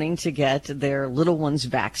not wanting to get their little ones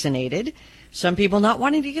vaccinated. Some people not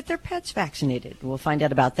wanting to get their pets vaccinated. We'll find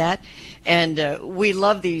out about that. And we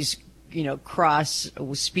love these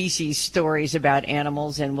cross-species stories about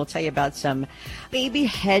animals, and we'll tell you about some baby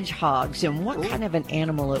hedgehogs and what kind of an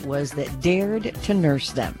animal it was that dared to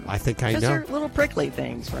nurse them. I think I know. Because they're little prickly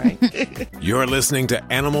things, right? You're listening to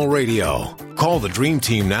Animal Radio. Call the Dream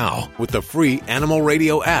Team now with the free Animal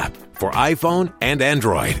Radio app for iPhone and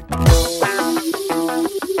Android.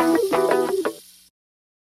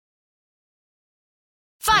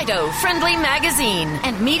 Fido Friendly Magazine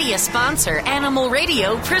and media sponsor Animal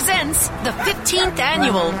Radio presents the 15th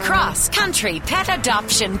annual Cross Country Pet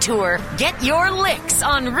Adoption Tour. Get your licks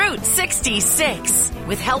on Route 66.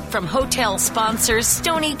 With help from hotel sponsors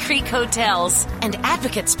Stony Creek Hotels and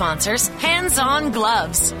advocate sponsors Hands On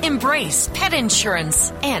Gloves, Embrace Pet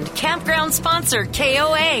Insurance, and campground sponsor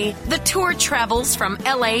KOA. The tour travels from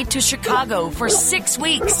LA to Chicago for 6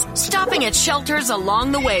 weeks, stopping at shelters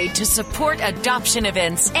along the way to support adoption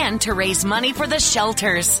events and to raise money for the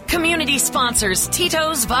shelters. Community sponsors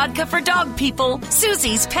Tito's Vodka for Dog People,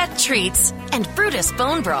 Susie's Pet Treats, and Brutus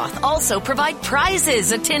Bone Broth also provide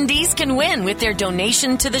prizes attendees can win with their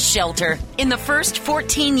donation to the shelter. In the first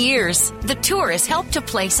 14 years, the tour has helped to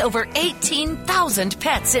place over 18,000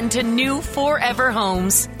 pets into new forever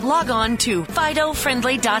homes. Log on to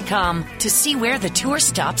FidoFriendly.com to see where the tour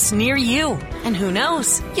stops near you. And who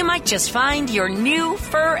knows, you might just find your new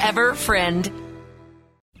forever friend.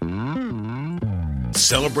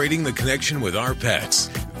 Celebrating the connection with our pets.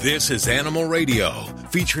 This is Animal Radio,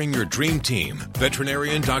 featuring your dream team,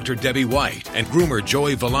 veterinarian Dr. Debbie White and groomer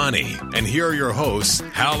Joey Villani. And here are your hosts,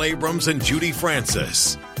 Hal Abrams and Judy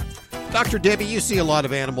Francis. Dr. Debbie, you see a lot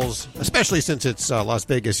of animals, especially since it's Las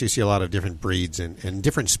Vegas, you see a lot of different breeds and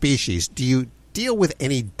different species. Do you deal with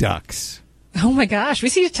any ducks? Oh, my gosh. We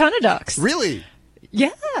see a ton of ducks. Really?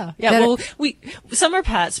 Yeah. Well, some are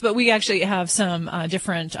pets, but we actually have some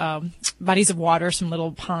different bodies of water, some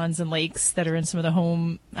little ponds and lakes that are in some of the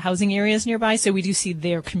home housing areas nearby. So we do see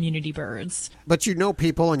their community birds. But you know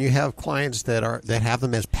people, and you have clients that have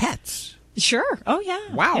them as pets. Sure. Oh, yeah.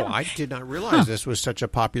 Wow. Yeah. I did not realize this was such a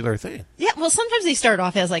popular thing. Yeah. Well, sometimes they start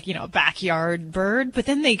off as a backyard bird, but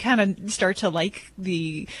then they kind of start to like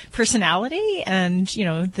the personality and,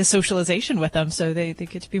 the socialization with them. So they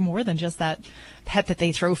get to be more than just that pet that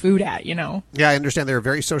they throw food at, Yeah, I understand they're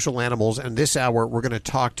very social animals. And this hour, we're going to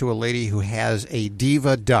talk to a lady who has a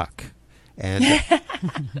diva duck. And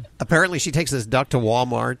apparently she takes this duck to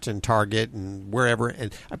Walmart and Target and wherever.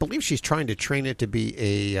 And I believe she's trying to train it to be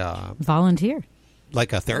a... volunteer.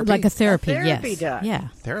 Like a therapy? Like a therapy, yes. Duck. Yeah.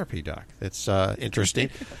 Therapy duck. That's interesting.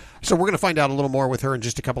 So we're going to find out a little more with her in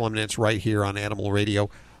just a couple of minutes right here on Animal Radio.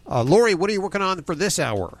 Lori, what are you working on for this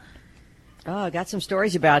hour? Oh, I got some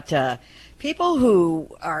stories about people who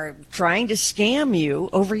are trying to scam you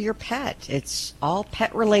over your pet. It's all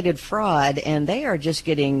pet-related fraud, and they are just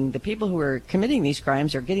the people who are committing these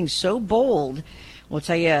crimes are getting so bold. We'll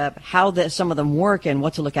tell you how some of them work and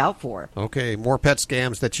what to look out for. Okay, more pet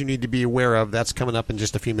scams that you need to be aware of. That's coming up in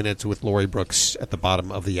just a few minutes with Lori Brooks at the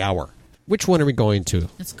bottom of the hour. Which one are we going to?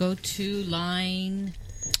 Let's go to line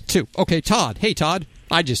 2. Okay, Todd. Hey, Todd.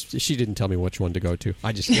 She didn't tell me which one to go to.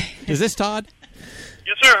 Is this Todd?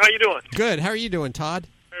 Yes, sir. How you doing? Good. How are you doing, Todd?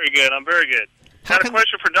 Very good. I'm very good. Got a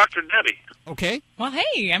question for Dr. Debbie. Okay. Well,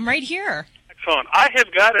 hey, I'm right here. Excellent. I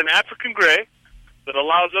have got an African gray that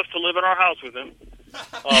allows us to live in our house with him.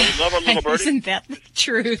 We love our little birdie. Isn't that the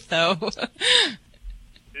truth, though?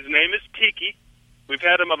 His name is Tiki. We've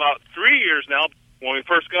had him about 3 years now. When we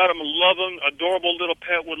first got him, a loving, adorable little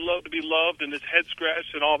pet, would love to be loved and his head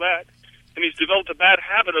scratched and all that. And he's developed a bad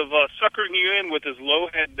habit of suckering you in with his low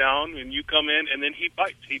head down, and you come in, and then he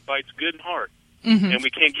bites. He bites good and hard. Mm-hmm. And we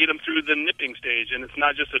can't get him through the nipping stage, and it's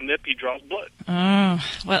not just a nip, he draws blood. Oh,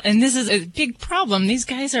 well, and this is a big problem. These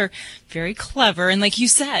guys are very clever, and like you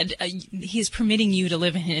said, he's permitting you to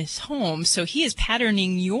live in his home, so he is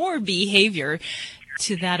patterning your behavior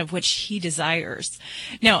to that of which he desires.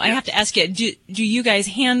 Now, I have to ask you, do you guys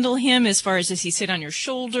handle him as far as does he sit on your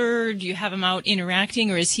shoulder? Do you have him out interacting,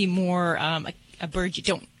 or is he more a bird you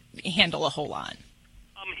don't handle a whole lot?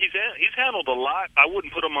 He's handled a lot. I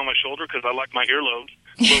wouldn't put him on my shoulder because I like my earlobes.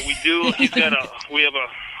 But we do. We have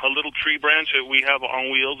a little tree branch that we have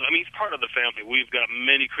on wheels. I mean, he's part of the family. We've got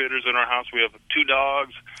many critters in our house. We have 2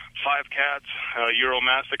 dogs, 5 cats, a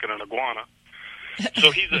Euromastic, and an iguana.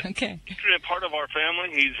 So he's a part of our family.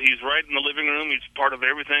 He's right in the living room. He's part of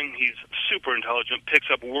everything. He's super intelligent, picks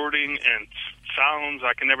up wording and sounds.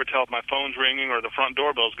 I can never tell if my phone's ringing or the front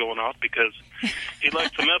doorbell's going off because he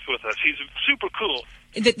likes to mess with us. He's super cool.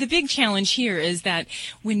 The big challenge here is that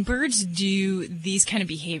when birds do these kind of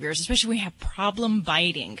behaviors, especially when we have problem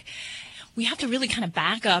biting, we have to really kind of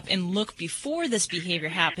back up and look before this behavior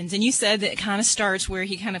happens. And you said that it kind of starts where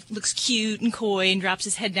he kind of looks cute and coy and drops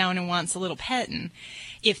his head down and wants a little petting.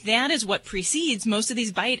 If that is what precedes most of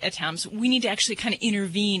these bite attempts, we need to actually kind of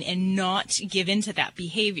intervene and not give into that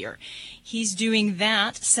behavior. He's doing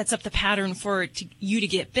that, sets up the pattern for you to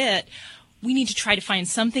get bit. We need to try to find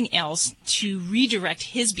something else to redirect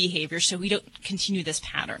his behavior so we don't continue this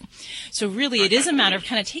pattern. So really, it is a matter of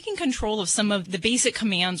kind of taking control of some of the basic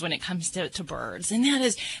commands when it comes to birds. And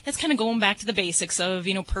that's kind of going back to the basics of,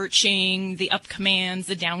 perching, the up commands,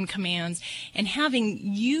 the down commands, and having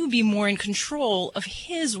you be more in control of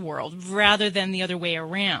his world rather than the other way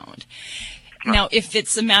around. Now, if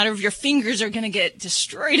it's a matter of your fingers are going to get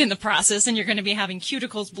destroyed in the process and you're going to be having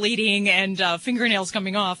cuticles bleeding and fingernails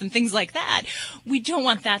coming off and things like that, we don't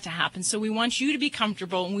want that to happen. So we want you to be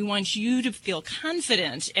comfortable and we want you to feel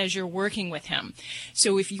confident as you're working with him.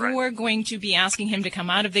 So if you are going to be asking him to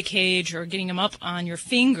come out of the cage or getting him up on your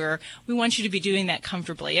finger, we want you to be doing that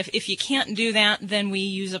comfortably. If you can't do that, then we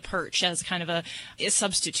use a perch as kind of a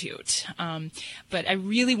substitute. But I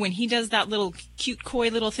really, when he does that little cute, coy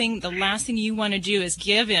little thing, the last thing you want to do is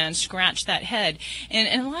give in, scratch that head.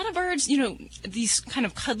 And a lot of birds, these kind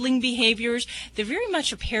of cuddling behaviors, they're very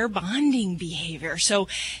much a pair bonding behavior. So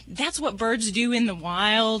that's what birds do in the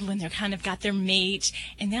wild when they're kind of got their mate.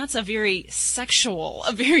 And that's a very sexual,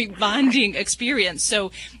 a very bonding experience.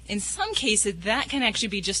 So in some cases, that can actually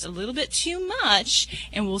be just a little bit too much.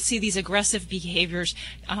 And we'll see these aggressive behaviors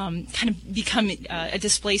kind of become a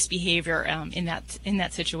displaced behavior in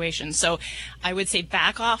that situation. So I would say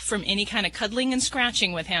back off from any kind of cuddling and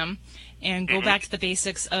scratching with him and go back to the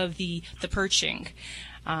basics of the perching.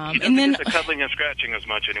 He doesn't get the cuddling and scratching as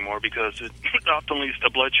much anymore because it often leads to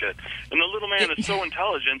bloodshed. And the little man is so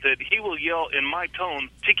intelligent that he will yell in my tone,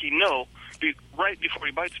 Tiki, no, right before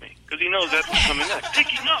he bites me because he knows that's what's coming next.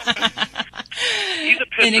 Tiki, no. He's a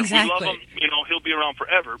pisser. Exactly. We love him. He'll be around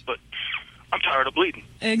forever, but I'm tired of bleeding.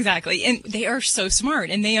 Exactly. And they are so smart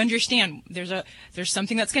and they understand there's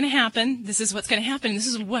something that's going to happen. This is what's going to happen. This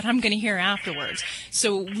is what I'm going to hear afterwards.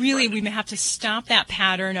 So really we may have to stop that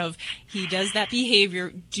pattern of he does that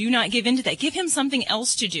behavior. Do not give into that. Give him something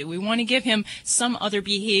else to do. We want to give him some other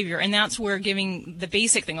behavior. And that's where giving the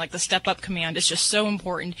basic thing like the step up command is just so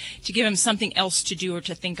important to give him something else to do or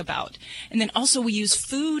to think about. And then also we use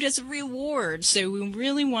food as a reward. So we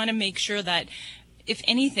really want to make sure that if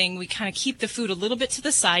anything, we kind of keep the food a little bit to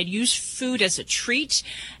the side, use food as a treat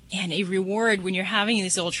and a reward when you're having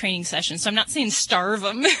these little training sessions. So I'm not saying starve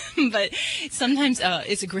him, but sometimes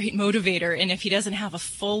it's a great motivator. And if he doesn't have a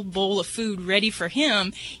full bowl of food ready for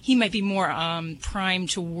him, he might be more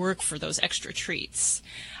primed to work for those extra treats.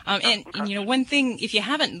 And one thing, if you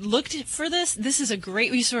haven't looked for this is a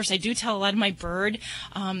great resource. I do tell a lot of my bird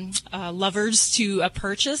lovers to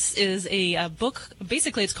purchase is a book.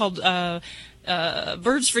 Basically, it's called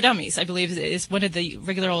Birds for Dummies, I believe, is one of the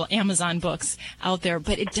regular old Amazon books out there.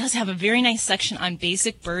 But it does have a very nice section on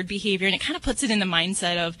basic bird behavior, and it kind of puts it in the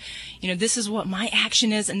mindset of, this is what my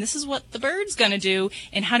action is, and this is what the bird's going to do,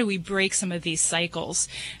 and how do we break some of these cycles?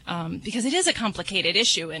 Because it is a complicated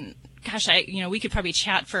issue, and gosh, we could probably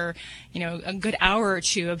chat for, a good hour or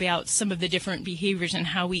two about some of the different behaviors and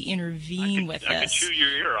how we intervene with this. I could chew your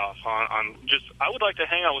ear off on just, I would like to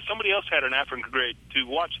hang out with somebody else had an African gray to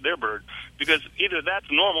watch their bird because either that's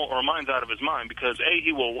normal or mine's out of his mind because A,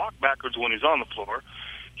 he will walk backwards when he's on the floor.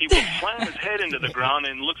 He will slam his head into the ground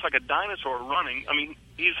and looks like a dinosaur running. I mean,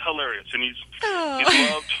 he's hilarious, and he's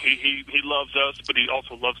loved. He loves us, but he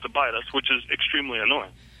also loves to bite us, which is extremely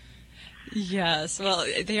annoying. Yes, well,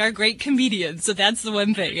 they are great comedians, so that's the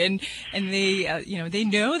one thing, and they, they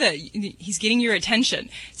know that he's getting your attention.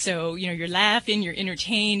 So, you're laughing, you're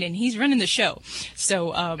entertained, and he's running the show.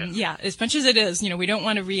 So, as much as it is, we don't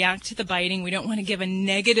want to react to the biting. We don't want to give a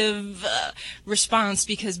negative response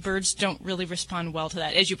because birds don't really respond well to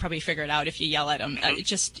that, as you probably figured out if you yell at them.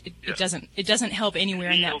 It doesn't help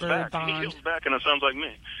anywhere in that bird bond. He yells back, and it sounds like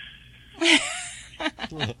me.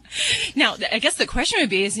 Now, I guess the question would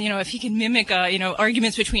be if he can mimic,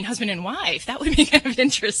 arguments between husband and wife. That would be kind of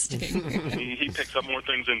interesting. He picks up more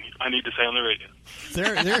things than I need to say on the radio.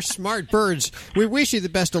 They're smart birds. We wish you the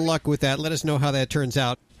best of luck with that. Let us know how that turns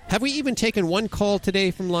out. Have we even taken one call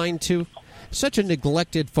today from line 2? Such a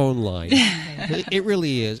neglected phone line. It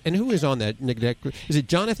really is. And who is on that neglected? Is it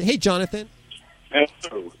Jonathan? Hey, Jonathan.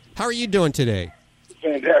 Hello. How are you doing today?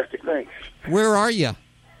 Fantastic, thanks. Where are you?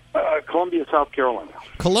 Columbia, South Carolina.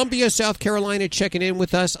 Columbia, South Carolina, checking in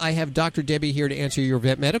with us. I have Dr. Debbie here to answer your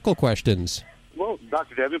vet medical questions. Well,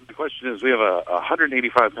 Dr. Debbie, the question is, we have a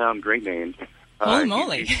 185-pound Great Dane. Holy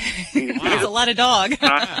moly. That's a lot of dog.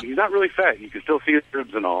 He's not really fat. You can still see his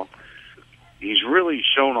ribs and all. He's really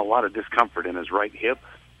shown a lot of discomfort in his right hip.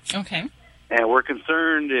 Okay. And we're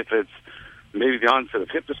concerned if it's maybe the onset of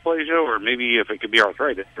hip dysplasia or maybe if it could be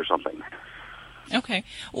arthritis or something. Okay.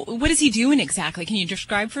 What is he doing exactly? Can you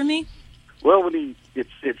describe for me? Well, it's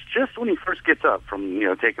just when he first gets up from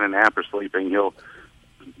taking a nap or sleeping, he's a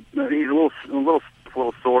little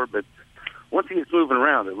sore, but once he gets moving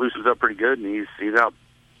around, it loosens up pretty good, and he's out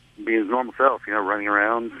being his normal self, running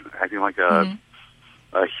around, acting like a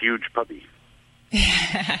huge puppy.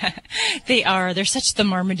 They are. They're such the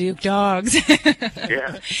Marmaduke dogs.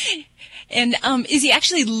 Yeah. And is he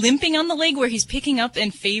actually limping on the leg where he's picking up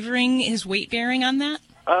and favoring his weight bearing on that?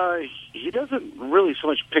 He doesn't really so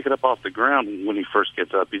much pick it up off the ground when he first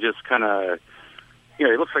gets up. He just kind of, he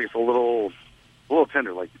looks like it's a little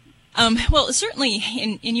tender. Like. Well, certainly,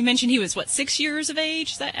 and you mentioned he was, 6 years of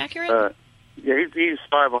age? Is that accurate? Yeah, he's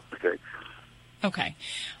 5 on 6. Okay.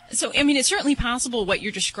 So, it's certainly possible what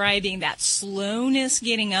you're describing, that slowness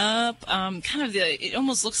getting up, it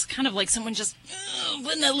almost looks kind of like someone just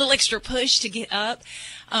putting a little extra push to get up.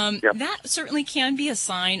 Yep. That certainly can be a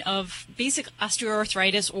sign of basic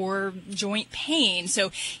osteoarthritis or joint pain. So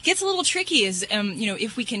it gets a little tricky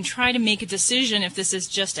if we can try to make a decision if this is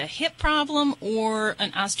just a hip problem or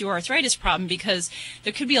an osteoarthritis problem, because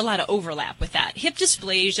there could be a lot of overlap with that. Hip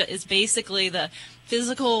dysplasia is basically the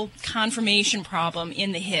physical conformation problem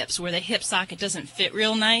in the hips where the hip socket doesn't fit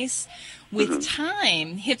real nice. With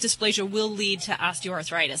time, hip dysplasia will lead to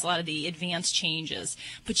osteoarthritis, a lot of the advanced changes.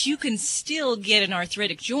 But you can still get an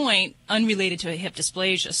arthritic joint unrelated to a hip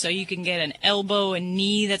dysplasia. So you can get an elbow and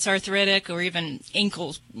knee that's arthritic, or even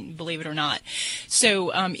ankles, believe it or not.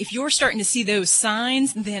 So if you're starting to see those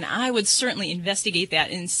signs, then I would certainly investigate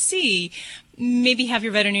that and see. Maybe have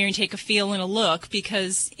your veterinarian take a feel and a look,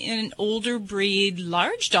 because in an older breed,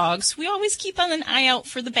 large dogs, we always keep on an eye out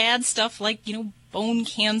for the bad stuff like, bone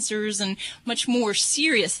cancers and much more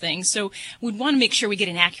serious things. So we'd want to make sure we get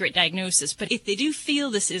an accurate diagnosis. But if they do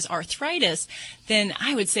feel this is arthritis, then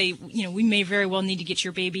I would say, we may very well need to get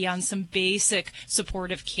your baby on some basic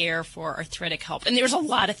supportive care for arthritic help. And there's a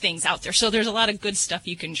lot of things out there. So there's a lot of good stuff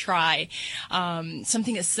you can try.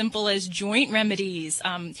 Something as simple as joint remedies,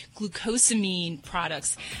 glucosamine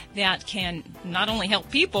products that can not only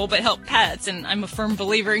help people, but help pets. And I'm a firm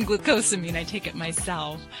believer in glucosamine. I take it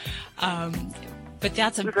myself. But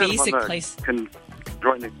that's a basic place. Joint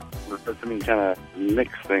glucosamine kind of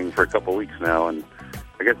mix thing for a couple of weeks now, and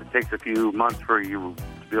I guess it takes a few months for you to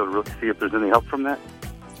be able to really see if there's any help from that.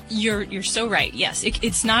 You're so right. Yes,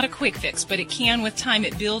 it's not a quick fix, but it can, with time,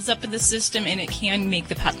 it builds up in the system, and it can make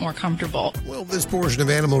the pet more comfortable. Well, this portion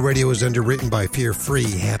of Animal Radio is underwritten by Fear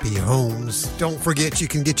Free Happy Homes. Don't forget you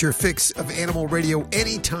can get your fix of Animal Radio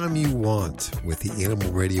anytime you want with the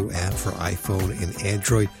Animal Radio app for iPhone and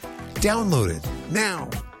Android. Download it now.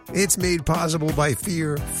 It's made possible by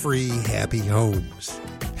Fear Free Happy Homes,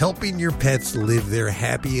 helping your pets live their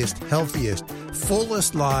happiest, healthiest,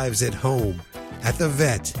 fullest lives at home, at the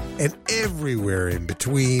vet, and everywhere in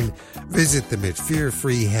between. Visit them at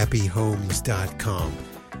fearfreehappyhomes.com.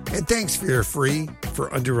 And thanks, Fear Free,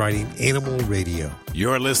 for underwriting Animal Radio.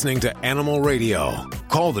 You're listening to Animal Radio.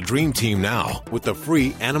 Call the Dream Team now with the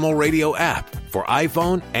free Animal Radio app for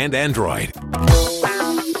iPhone and Android.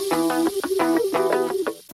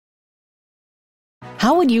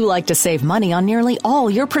 How would you like to save money on nearly all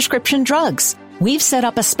your prescription drugs? We've set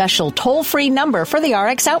up a special toll-free number for the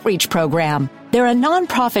RX Outreach Program. They're a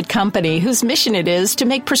nonprofit company whose mission it is to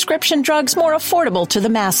make prescription drugs more affordable to the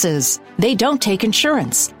masses. They don't take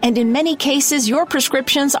insurance, and in many cases, your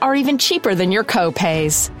prescriptions are even cheaper than your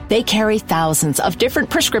co-pays. They carry thousands of different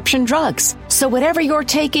prescription drugs, so whatever you're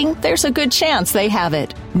taking, there's a good chance they have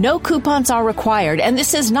it. No coupons are required, and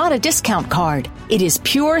this is not a discount card. It is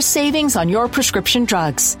pure savings on your prescription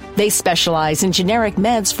drugs. They specialize in generic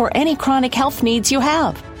meds for any chronic health needs you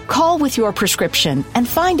have. Call with your prescription and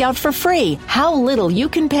find out for free how little you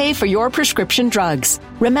can pay for your prescription drugs.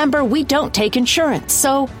 Remember, we don't take insurance,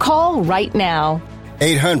 so call right now.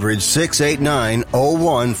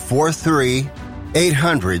 800-689-0143.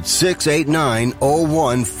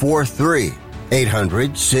 800-689-0143.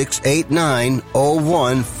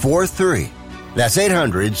 800-689-0143. That's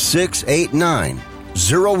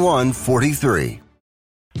 800-689-0143.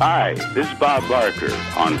 Hi, this is Bob Barker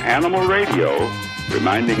on Animal Radio,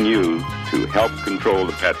 reminding you to help control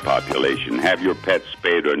the pet population. Have your pets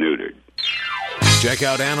spayed or neutered. Check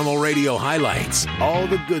out Animal Radio highlights. All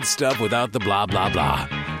the good stuff without the blah, blah, blah.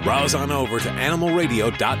 Browse on over to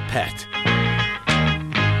animalradio.pet.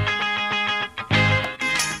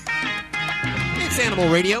 It's Animal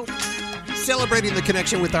Radio, celebrating the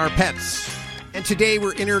connection with our pets. And today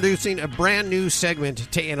we're introducing a brand new segment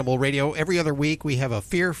to Animal Radio. Every other week we have a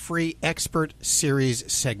Fear-Free Expert Series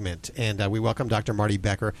segment. And we welcome Dr. Marty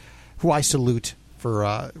Becker, who I salute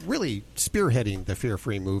for really spearheading the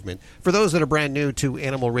Fear-Free movement. For those that are brand new to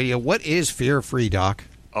Animal Radio, what is Fear-Free, Doc?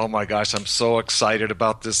 Oh, my gosh, I'm so excited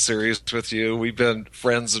about this series with you. We've been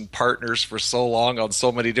friends and partners for so long on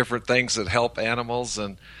so many different things that help animals.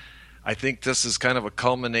 And I think this is kind of a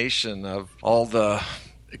culmination of all the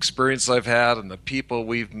experience I've had and the people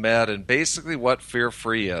we've met, and basically what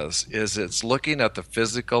Fear-Free is it's looking at the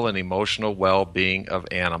physical and emotional well-being of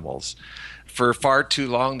animals. For far too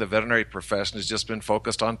long, the veterinary profession has just been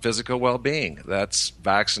focused on physical well-being. That's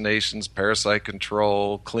vaccinations, parasite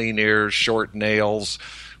control, clean ears, short nails.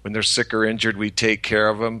 When they're sick or injured, we take care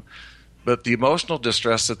of them. But the emotional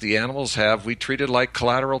distress that the animals have, we treat it like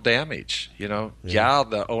collateral damage. Yeah,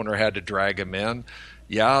 the owner had to drag him in.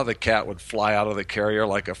 Yeah, the cat would fly out of the carrier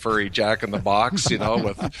like a furry jack-in-the-box,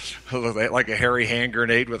 with like a hairy hand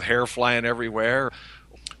grenade with hair flying everywhere.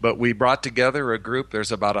 But we brought together a group.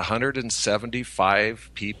 There's about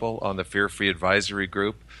 175 people on the Fear-Free Advisory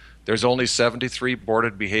Group. There's only 73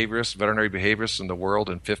 boarded behaviorists, veterinary behaviorists in the world,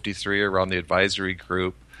 and 53 are on the advisory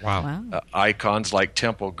group. Wow. Icons like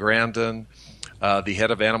Temple Grandin, the head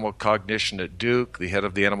of animal cognition at Duke, the head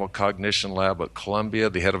of the animal cognition lab at Columbia,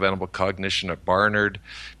 the head of animal cognition at Barnard,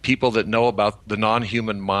 people that know about the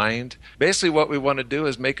non-human mind. Basically what we want to do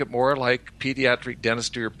is make it more like pediatric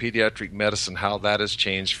dentistry or pediatric medicine, how that has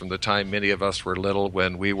changed from the time many of us were little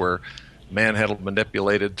when we were manhandled,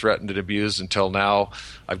 manipulated, threatened, and abused, until now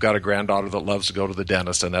I've got a granddaughter that loves to go to the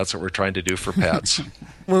dentist, and that's what we're trying to do for pets.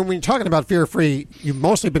 When you're talking about Fear-Free, you've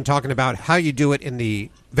mostly been talking about how you do it in the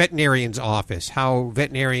veterinarian's office, how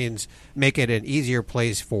veterinarians make it an easier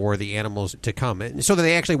place for the animals to come, so that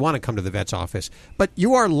they actually want to come to the vet's office. But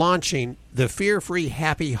you are launching the Fear-Free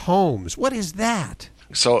Happy Homes. What is that?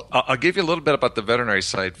 So I'll give you a little bit about the veterinary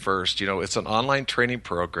side first. It's an online training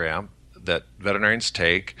program that veterinarians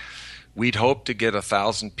take. We'd hope to get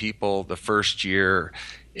 1,000 people the first year,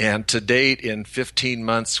 and to date, in 15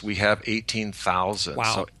 months, we have 18,000.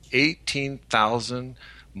 Wow. So 18,000,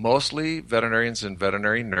 mostly veterinarians and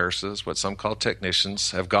veterinary nurses, what some call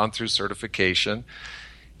technicians, have gone through certification.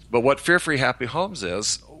 But what Fear-Free Happy Homes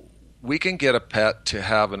is, we can get a pet to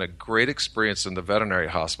have a great experience in the veterinary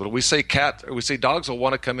hospital. We say dogs will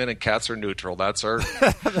want to come in and cats are neutral. That's our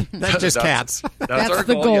that's just cats. That's our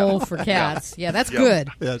the goal yeah. for cats. Yeah, that's yeah. good.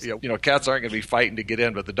 Yes. Cats aren't going to be fighting to get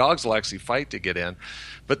in, but the dogs will actually fight to get in.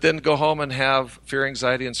 But then go home and have fear,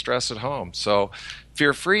 anxiety, and stress at home. So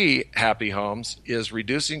Fear-Free Happy Homes is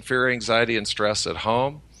reducing fear, anxiety, and stress at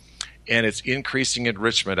home, and it's increasing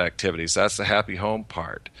enrichment activities. That's the happy home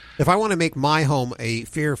part. If I want to make my home a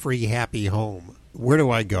fear-free happy home, where do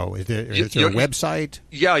I go? Is there a website?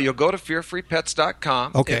 Yeah, you'll go to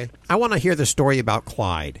fearfreepets.com. Okay. I want to hear the story about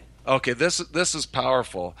Clyde. Okay, this is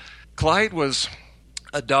powerful. Clyde was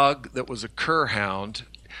a dog that was a cur hound.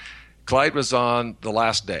 Clyde was on the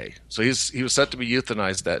last day, so he was set to be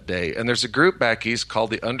euthanized that day. And there's a group back east called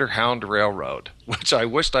the Underhound Railroad, which I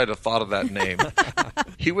wished I'd have thought of that name.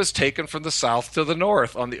 He was taken from the south to the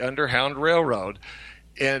north on the Underhound Railroad,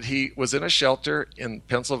 and he was in a shelter in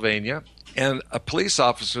Pennsylvania. And a police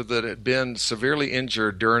officer that had been severely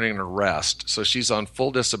injured during an arrest, so she's on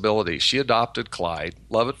full disability. She adopted Clyde,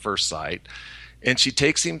 love at first sight. And she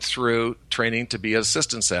takes him through training to be an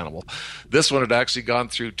assistance animal. This one had actually gone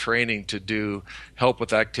through training to do help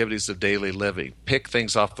with activities of daily living, pick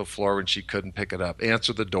things off the floor when she couldn't pick it up,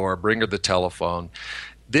 answer the door, bring her the telephone.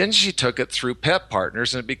 Then she took it through Pet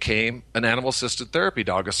Partners, and it became an animal-assisted therapy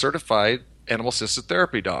dog, a certified animal-assisted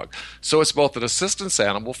therapy dog. So it's both an assistance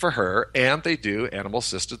animal for her, and they do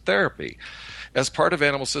animal-assisted therapy. As part of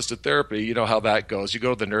animal-assisted therapy, you know how that goes. You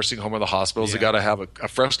go to the nursing home or the hospitals, They got to have a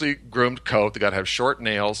freshly groomed coat. They got to have short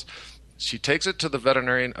nails. She takes it to the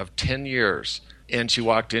veterinarian of 10 years, and she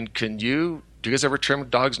walked in, do you guys ever trim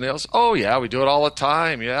dogs' nails? Oh, yeah, we do it all the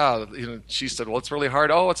time. Yeah. She said, well, it's really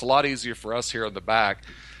hard. Oh, it's a lot easier for us here in the back.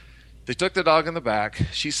 They took the dog in the back.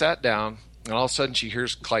 She sat down, and all of a sudden she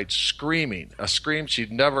hears Clyde screaming, a scream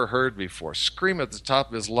she'd never heard before, scream at the top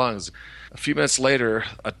of his lungs. A few minutes later,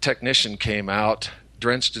 a technician came out,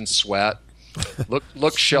 drenched in sweat,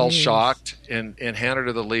 looked shell-shocked, and handed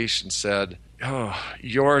her the leash and said, oh,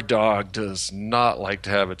 your dog does not like to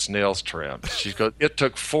have its nails trimmed. She goes, it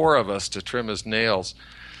took 4 of us to trim his nails.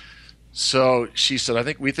 So she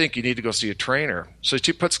said, we think you need to go see a trainer. So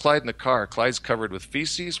she puts Clyde in the car. Clyde's covered with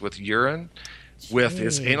feces, with urine, with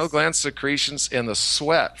his anal gland secretions and the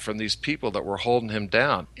sweat from these people that were holding him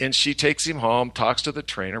down. And she takes him home, talks to the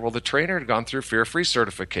trainer. Well, the trainer had gone through fear-free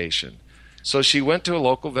certification. So she went to a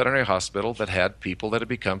local veterinary hospital that had people that had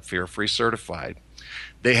become fear-free certified.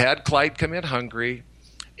 They had Clyde come in hungry,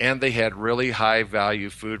 and they had really high-value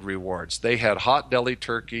food rewards. They had hot deli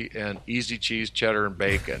turkey and easy cheese, cheddar, and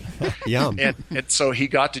bacon. Yum. And so he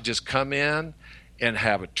got to just come in and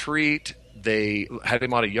have a treat. They had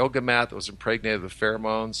him on a yoga mat that was impregnated with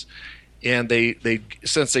pheromones. And they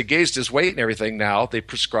since they gauged his weight and everything now, they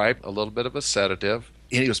prescribed a little bit of a sedative.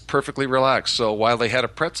 And he was perfectly relaxed. So while they had a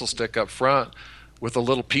pretzel stick up front with a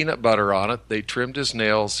little peanut butter on it, they trimmed his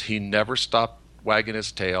nails. He never stopped wagging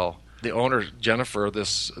his tail. The owner, Jennifer,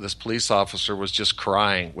 this police officer, was just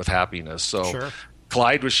crying with happiness. So Sure.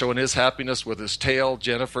 Clyde was showing his happiness with his tail.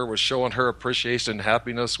 Jennifer was showing her appreciation and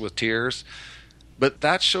happiness with tears. But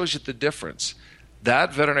that shows you the difference.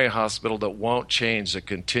 That veterinary hospital that won't change, that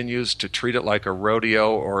continues to treat it like a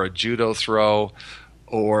rodeo or a judo throw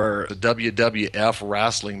or a WWF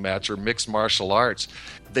wrestling match or mixed martial arts,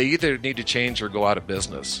 they either need to change or go out of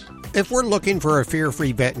business. If we're looking for a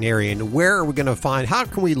fear-free veterinarian, where are we going to find, how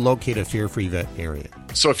can we locate a fear-free veterinarian?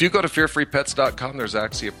 So if you go to fearfreepets.com, there's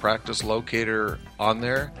actually a practice locator on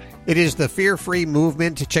there. It is the Fear-Free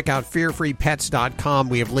movement. To check out fearfreepets.com.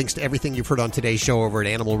 We have links to everything you've heard on today's show over at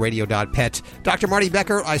animalradio.pet. Dr. Marty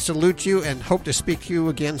Becker, I salute you and hope to speak to you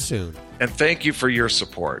again soon. And thank you for your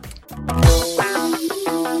support.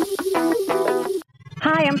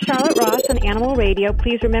 Hi, I'm Charlotte Ross on Animal Radio.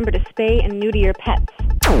 Please remember to spay and neuter your pets.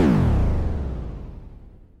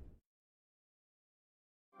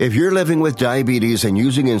 If you're living with diabetes and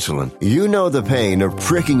using insulin, you know the pain of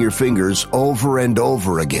pricking your fingers over and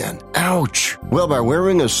over again. Ouch! Well, by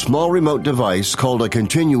wearing a small remote device called a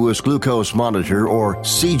continuous glucose monitor, or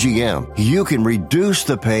CGM, you can reduce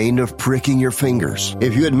the pain of pricking your fingers.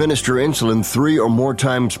 If you administer insulin 3 or more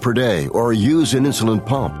times per day or use an insulin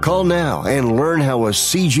pump, call now and learn how a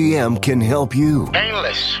CGM can help you.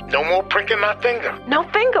 Painless. No more pricking my finger. No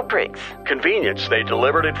finger pricks. Convenience. They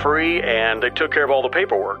delivered it free and they took care of all the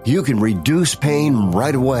paperwork. You can reduce pain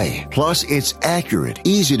right away. Plus, it's accurate,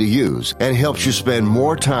 easy to use, and helps you spend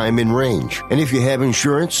more time in range. And if you have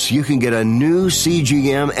insurance, you can get a new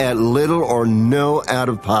CGM at little or no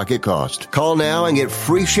out-of-pocket cost. Call now and get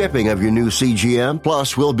free shipping of your new CGM.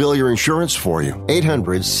 Plus, we'll bill your insurance for you.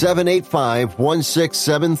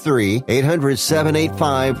 800-785-1673.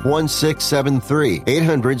 800-785-1673.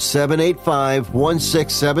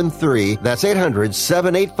 800-785-1673. That's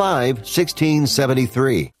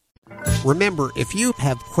 800-785-1673. Remember, if you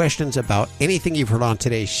have questions about anything you've heard on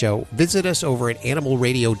today's show, visit us over at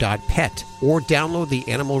animalradio.pet or download the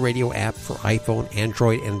Animal Radio app for iPhone,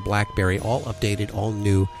 Android, and BlackBerry, all updated, all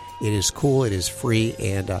new. It is cool, it is free,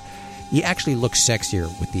 and you actually look sexier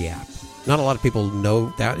with the app. Not a lot of people know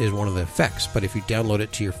that is one of the effects, but if you download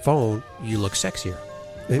it to your phone, you look sexier.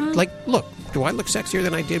 Like, look, do I look sexier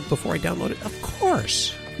than I did before I downloaded it? Of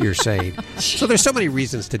course, you're saying. So there's so many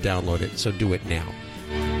reasons to download it, so do it now.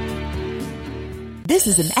 This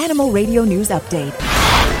is an Animal Radio News Update.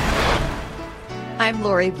 I'm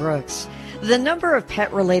Lori Brooks. The number of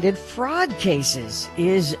pet-related fraud cases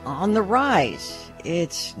is on the rise.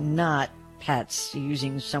 It's not pets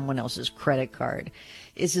using someone else's credit card.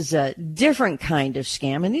 This is a different kind of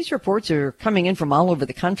scam, and these reports are coming in from all over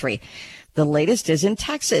the country. The latest is in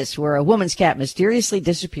Texas, where a woman's cat mysteriously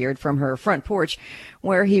disappeared from her front porch,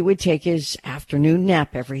 where he would take his afternoon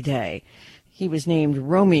nap every day. He was named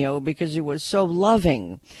Romeo because he was so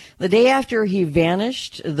loving. The day after he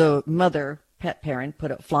vanished, the mother, pet parent,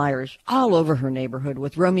 put up flyers all over her neighborhood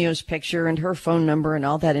with Romeo's picture and her phone number and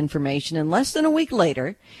all that information. And less than a week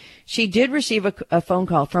later, she did receive a phone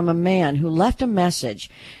call from a man who left a message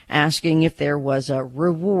asking if there was a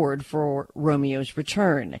reward for Romeo's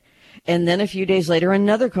return. And then a few days later,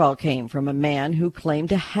 another call came from a man who claimed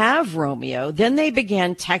to have Romeo. Then they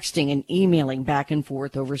began texting and emailing back and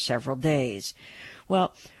forth over several days.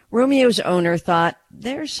 Well, Romeo's owner thought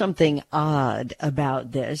there's something odd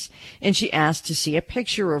about this, and she asked to see a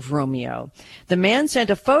picture of Romeo. The man sent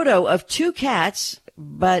a photo of 2 cats,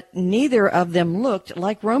 but neither of them looked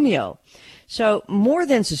like Romeo. So more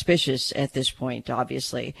than suspicious at this point,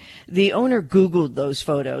 obviously. The owner Googled those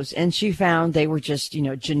photos, and she found they were just,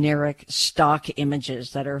 generic stock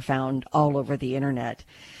images that are found all over the internet.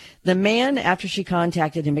 The man, after she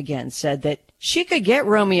contacted him again, said that she could get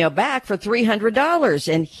Romeo back for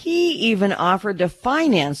 $300, and he even offered to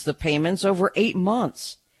finance the payments over 8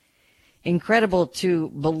 months. Incredible to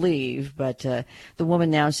believe, but the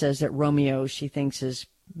woman now says that Romeo, she thinks, is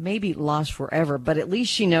maybe lost forever, but at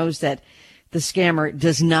least she knows that the scammer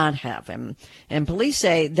does not have him. And police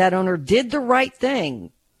say that owner did the right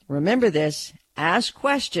thing. Remember this, ask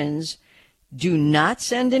questions, do not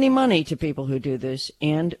send any money to people who do this,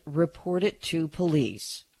 and report it to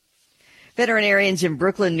police. Veterinarians in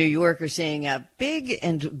Brooklyn, New York are seeing a big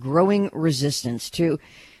and growing resistance to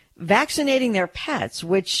vaccinating their pets,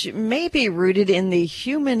 which may be rooted in the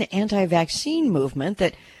human anti-vaccine movement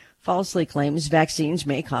that falsely claims vaccines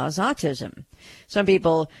may cause autism. Some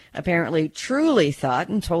people apparently truly thought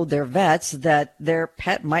and told their vets that their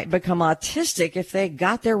pet might become autistic if they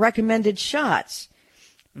got their recommended shots.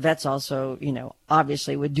 Vets also,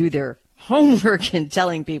 obviously would do their homework in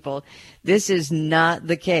telling people this is not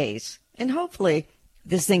the case. And hopefully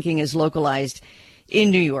this thinking is localized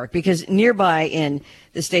in New York, because nearby in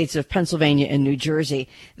the states of Pennsylvania and New Jersey,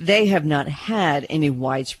 they have not had any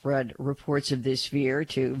widespread reports of this fear,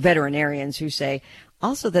 to veterinarians who say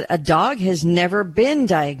also that a dog has never been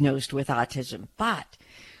diagnosed with autism. But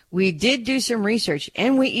we did do some research,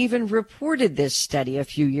 and we even reported this study a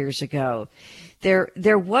few years ago.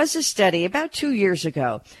 There was a study about 2 years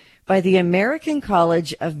ago by the American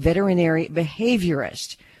College of Veterinary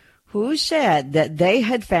Behaviorists, who said that they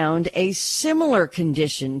had found a similar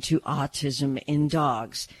condition to autism in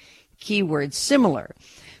dogs. Keyword similar.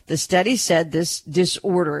 The study said this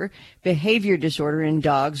disorder, behavior disorder in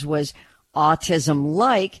dogs, was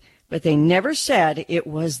autism-like, but they never said it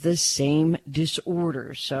was the same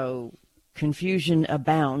disorder. So confusion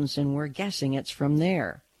abounds, and we're guessing it's from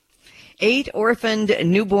there. 8 orphaned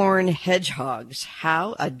newborn hedgehogs.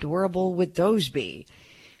 How adorable would those be?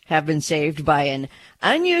 Have been saved by an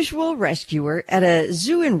unusual rescuer at a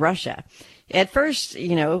zoo in Russia. At first,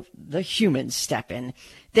 the humans step in.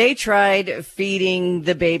 They tried feeding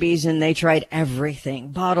the babies, and they tried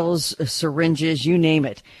everything. Bottles, syringes, you name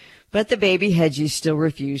it. But the baby hedgies still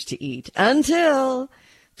refused to eat until,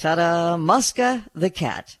 ta-da, Muska the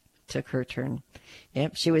cat took her turn.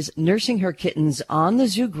 Yep, she was nursing her kittens on the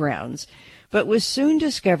zoo grounds, but was soon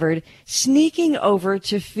discovered sneaking over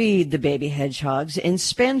to feed the baby hedgehogs and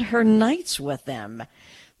spend her nights with them.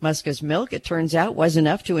 Muska's milk, it turns out, was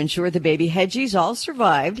enough to ensure the baby hedgies all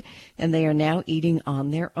survived, and they are now eating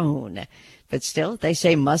on their own. But still, they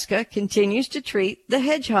say Muska continues to treat the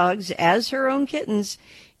hedgehogs as her own kittens,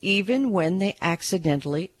 even when they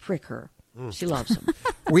accidentally prick her. She loves them.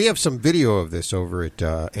 We have some video of this over at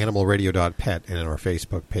animalradio.pet and on our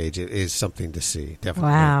Facebook page. It is something to see,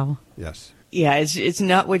 definitely. Wow. Yes. Yeah, it's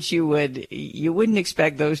not what you wouldn't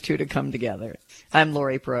expect those two to come together. I'm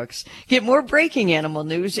Lori Brooks. Get more breaking animal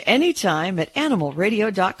news anytime at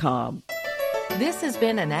animalradio.com. This has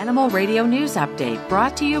been an Animal Radio News Update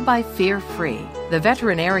brought to you by Fear Free. The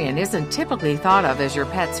veterinarian isn't typically thought of as your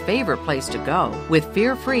pet's favorite place to go. With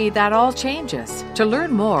Fear Free, that all changes. To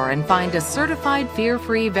learn more and find a certified Fear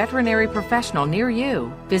Free veterinary professional near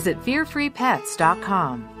you, visit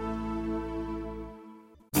fearfreepets.com.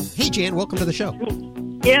 Hey, Jan, welcome to the show.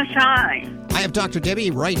 Yes, hi. I have Dr. Debbie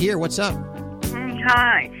right here. What's up?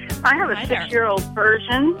 Hi. I have a 6-year-old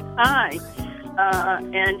Persian. Hi.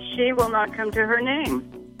 And she will not come to her name.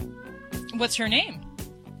 What's her name?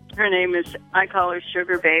 Her name is, I call her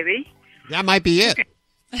Sugar Baby. That might be it.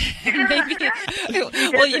 Maybe. Well,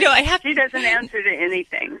 she doesn't answer to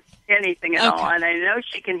anything at all. And I know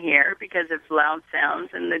she can hear because of loud sounds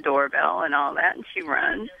and the doorbell and all that, and she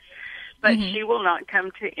runs. But she will not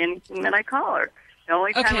come to anything that I call her. The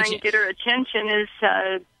only time I can get her attention is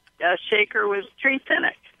a shaker with treats in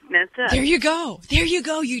it. That's it. There you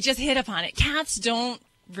go. You just hit upon it. Cats don't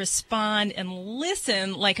respond and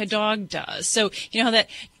listen like a dog does. So you know how that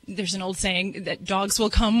there's an old saying that dogs will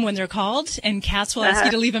come when they're called and cats will ask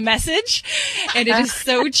you to leave a message. And it is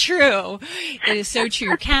so true. It is so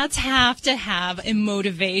true. Cats have to have a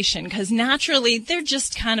motivation because naturally they're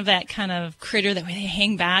just kind of that kind of critter that they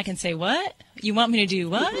hang back and say, what? You want me to do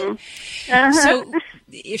what? So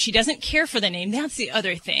if she doesn't care for the name, that's the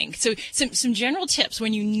other thing. So some general tips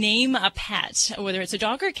when you name a pet, whether it's a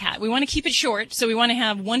dog or a cat, we want to keep it short. So we want to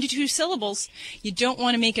have 1 to 2 syllables. You don't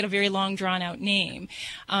want to make it a very long, drawn-out name.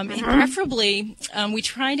 And preferably, we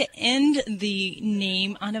try to end the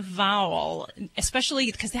name on a vowel,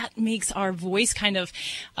 especially because that makes our voice kind of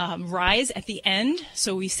rise at the end.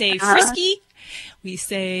 So we say Frisky. We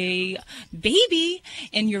say baby,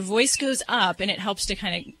 and your voice goes up, and it helps to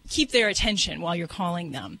kind of keep their attention while you're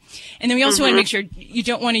calling them. And then we also want to make sure you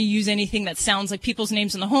don't want to use anything that sounds like people's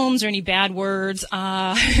names in the homes or any bad words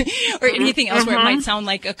or anything else where it might sound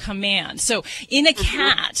like a command. So in a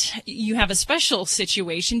cat, you have a special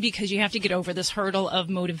situation because you have to get over this hurdle of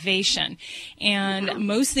motivation. And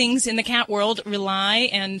most things in the cat world rely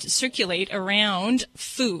and circulate around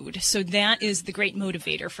food. So that is the great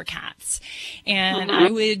motivator for cats. And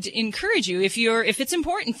I would encourage you, if it's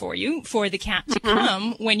important for you, for the cat to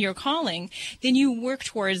come when you're calling, then you work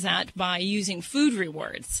towards that by using food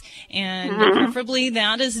rewards. And preferably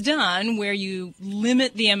that is done where you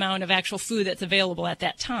limit the amount of actual food that's available at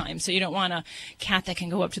that time. So you don't want a cat that can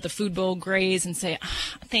go up to the food bowl, graze, and say,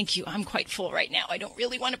 thank you, I'm quite full right now. I don't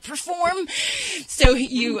really want to perform. So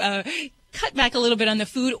you cut back a little bit on the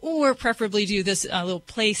food, or preferably do this little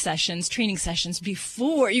play sessions, training sessions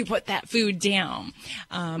before you put that food down.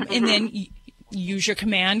 And then use your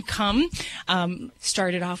command, come,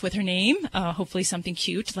 start it off with her name, hopefully something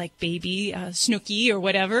cute like baby, Snooky or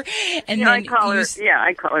whatever. And then I call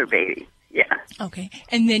her baby. Yeah. Okay.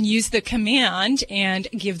 And then use the command and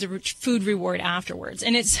give the food reward afterwards.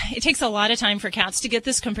 And it takes a lot of time for cats to get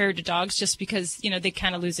this compared to dogs just because, they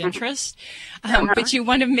kind of lose interest. But you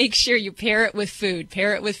want to make sure you pair it with food,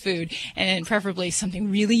 and preferably something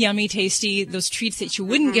really yummy, tasty, those treats that you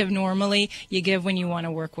wouldn't give normally, you give when you want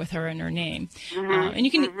to work with her and her name. And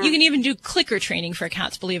you can even do clicker training for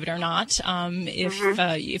cats, believe it or not,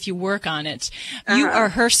 if you work on it. You are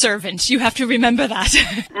her servant. You have to remember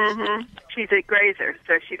that. She's a grazer,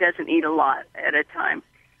 so she doesn't eat a lot at a time.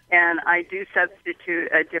 And I do substitute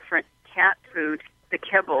a different cat food, the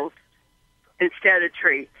kibbles, instead of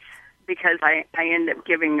treats, because I end up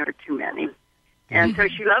giving her too many. And so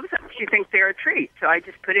she loves them. She thinks they're a treat. So I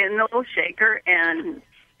just put it in the little shaker and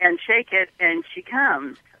shake it, and she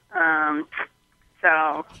comes.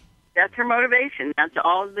 So that's her motivation. That's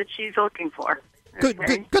all that she's looking for.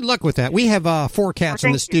 Okay. Good luck with that. We have 4 cats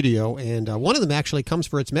in the studio, and one of them actually comes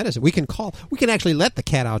for its medicine. We can actually let the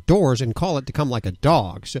cat outdoors and call it to come like a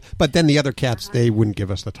dog. So, but then the other cats, they wouldn't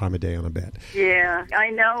give us the time of day on a bed. Yeah, I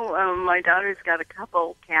know. My daughter's got a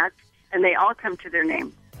couple cats, and they all come to their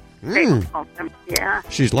name. Yeah.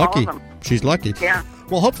 She's lucky. She's lucky. Yeah.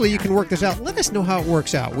 Well, hopefully you can work this out. Let us know how it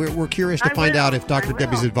works out. We're curious to find out if Dr.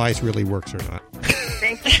 Debbie's advice really works or not.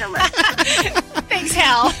 Thank you so much. Thanks,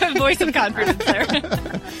 Hal. Voice of confidence there.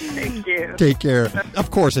 Thank you. Take care.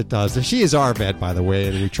 Of course it does. She is our vet, by the way,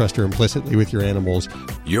 and we trust her implicitly with your animals.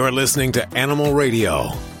 You're listening to Animal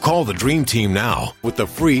Radio. Call the Dream Team now with the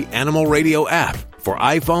free Animal Radio app for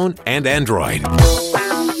iPhone and Android.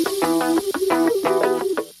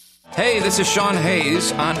 Hey, this is Sean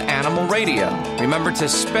Hayes on Animal Radio. Remember to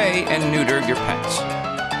spay and neuter your pets.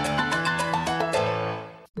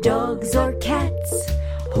 Dogs or cats,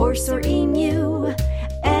 horse or emu,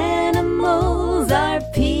 animals are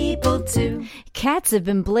people too. Cats have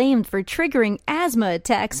been blamed for triggering asthma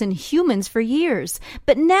attacks in humans for years,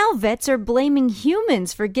 but now vets are blaming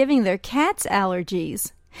humans for giving their cats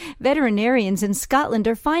allergies. Veterinarians in Scotland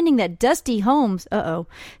are finding that dusty homes,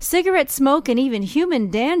 cigarette smoke and even human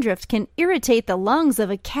dandruff can irritate the lungs of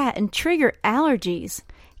a cat and trigger allergies.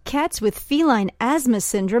 Cats with feline asthma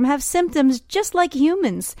syndrome have symptoms just like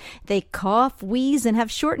humans. They cough, wheeze, and have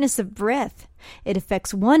shortness of breath. It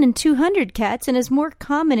affects 1 in 200 cats and is more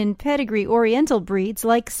common in pedigree oriental breeds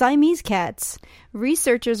like Siamese cats.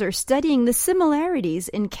 Researchers are studying the similarities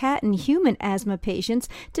in cat and human asthma patients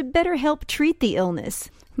to better help treat the illness.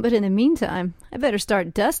 But in the meantime, I better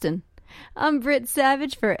start dusting. I'm Britt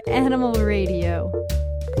Savage for Animal Radio.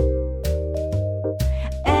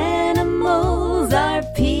 Animals are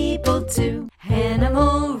people too.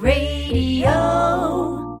 Animal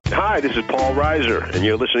Radio. Hi, this is Paul Reiser, and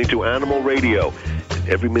you're listening to Animal Radio.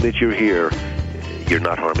 Every minute you're here, you're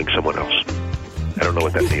not harming someone else. I don't know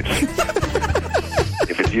what that means.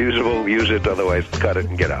 If it's usable, use it. Otherwise, cut it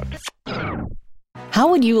and get out. How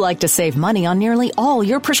would you like to save money on nearly all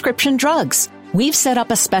your prescription drugs? We've set up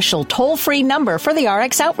a special toll-free number for the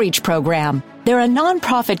RX Outreach Program. They're a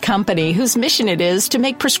nonprofit company whose mission it is to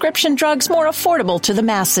make prescription drugs more affordable to the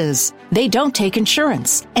masses. They don't take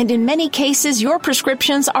insurance, and in many cases, your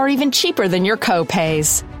prescriptions are even cheaper than your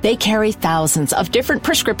co-pays. They carry thousands of different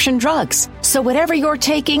prescription drugs, so whatever you're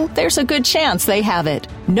taking, there's a good chance they have it.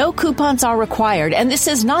 No coupons are required, and this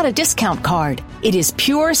is not a discount card. It is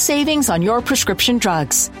pure savings on your prescription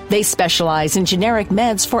drugs. They specialize in generic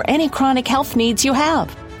meds for any chronic health needs you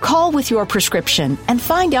have. Call with your prescription and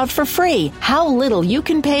find out for free how little you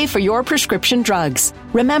can pay for your prescription drugs.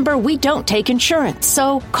 Remember, we don't take insurance,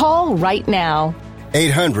 so call right now.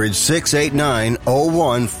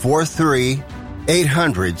 800-689-0143.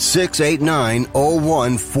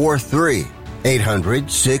 800-689-0143.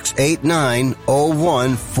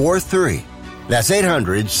 800-689-0143. That's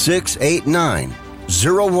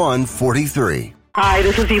 800-689-0143. Hi,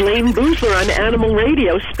 this is Elaine Boozler on Animal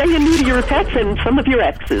Radio. Spay and neuter your pets and some of your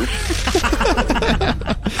exes.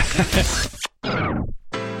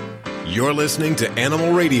 You're listening to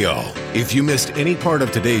Animal Radio. If you missed any part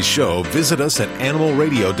of today's show, visit us at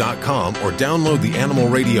animalradio.com or download the Animal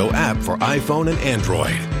Radio app for iPhone and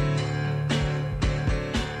Android.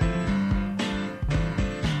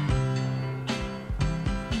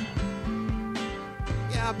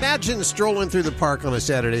 Imagine strolling through the park on a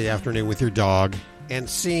Saturday afternoon with your dog and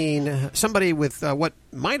seeing somebody with what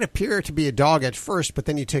might appear to be a dog at first, but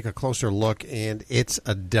then you take a closer look and it's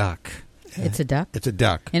a duck. It's a duck? It's a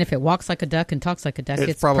duck. And if it walks like a duck and talks like a duck,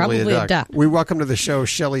 it's probably a duck. We welcome to the show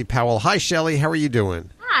Shelley Powell. Hi, Shelley. How are you doing?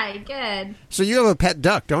 Hi, good. So you have a pet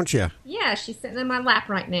duck, don't you? Yeah, she's sitting in my lap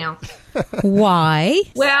right now. Why?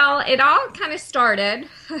 Well, it all kind of started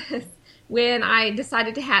when I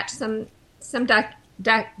decided to hatch some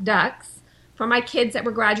ducks for my kids that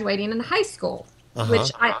were graduating in high school,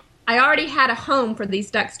 which I already had a home for these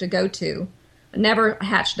ducks to go to. I never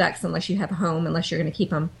hatch ducks unless you have a home, unless you're going to keep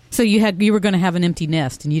them. So you were going to have an empty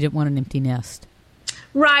nest, and you didn't want an empty nest.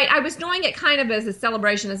 Right. I was doing it kind of as a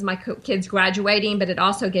celebration as my kids graduating, but it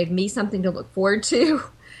also gave me something to look forward to.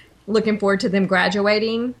 Looking forward to them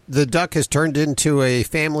graduating. The duck has turned into a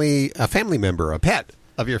family member, a pet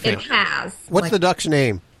of your family. It has. What's the duck's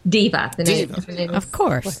name? Diva. The name of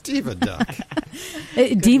course. Diva duck.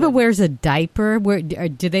 Diva wears a diaper.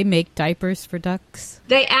 Do they make diapers for ducks?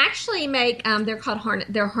 They actually make, they're called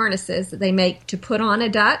they're harnesses that they make to put on a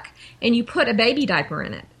duck, and you put a baby diaper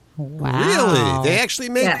in it. Wow. Really? They actually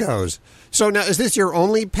make those. So now, is this your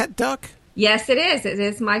only pet duck? Yes, it is. It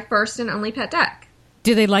is my first and only pet duck.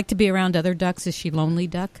 Do they like to be around other ducks? Is she lonely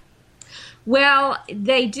duck? Well,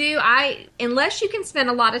 they do. Unless you can spend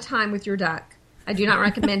a lot of time with your duck, I do not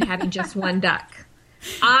recommend having just one duck.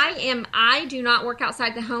 I do not work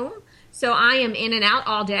outside the home, so I am in and out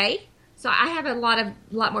all day. So I have a lot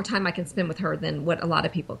more time I can spend with her than what a lot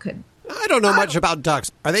of people could. I don't know much about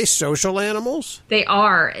ducks. Are they social animals? They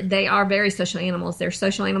are. They are very social animals. They're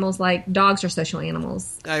social animals like dogs are social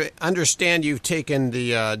animals. I understand you've taken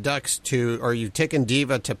the ducks you've taken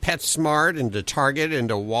Diva to PetSmart and to Target and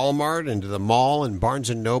to Walmart and to the mall and Barnes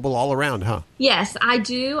 & Noble, all around, huh? Yes, I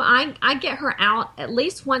do. I get her out at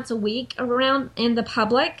least once a week around in the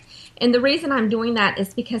public. And the reason I'm doing that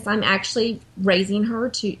is because I'm actually raising her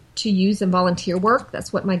to use in volunteer work.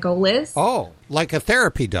 That's what my goal is. Oh, like a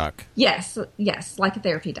therapy duck. Yes, like a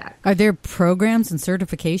therapy duck. Are there programs and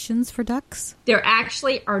certifications for ducks? There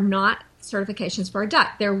actually are not certifications for a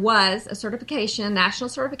duck. There was a certification, national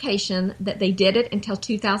certification, that they did it until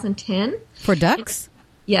 2010. For ducks?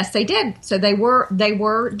 Yes, they did. So they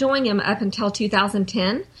were doing them up until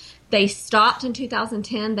 2010. They stopped in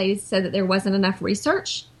 2010. They said that there wasn't enough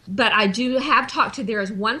research. But I do have talked to, there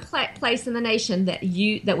is one place in the nation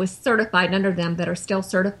that was certified under them that are still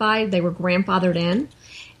certified. They were grandfathered in.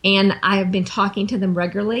 And I have been talking to them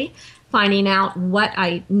regularly, finding out what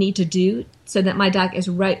I need to do so that my duck is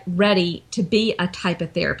ready to be a type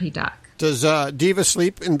of therapy duck. Does Diva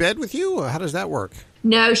sleep in bed with you? Or how does that work?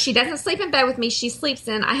 No, she doesn't sleep in bed with me. She sleeps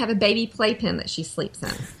in, I have a baby playpen that she sleeps in.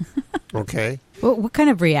 Okay. Well, what kind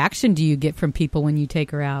of reaction do you get from people when you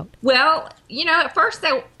take her out? Well, at first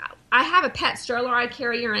I have a pet stroller I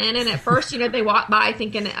carry her in, and at first, they walk by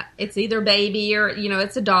thinking it's either baby or,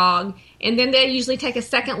 it's a dog. And then they usually take a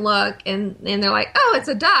second look and they're like, oh, it's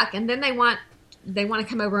a duck. And then they want to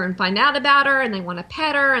come over and find out about her, and they want to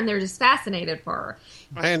pet her, and they're just fascinated for her.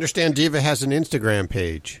 I understand Diva has an Instagram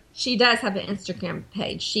page. She does have an Instagram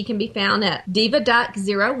page. She can be found at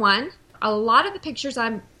DivaDuck01. A lot of the pictures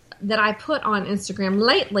that I put on Instagram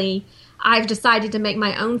lately, I've decided to make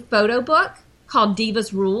my own photo book called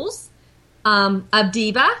Diva's Rules of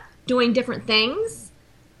Diva doing different things,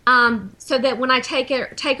 so that when I take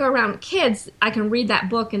her around kids, I can read that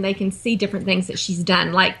book and they can see different things that she's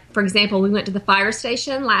done. Like, for example, we went to the fire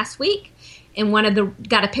station last week, and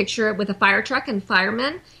got a picture with a fire truck and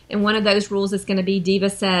firemen, and one of those rules is going to be Diva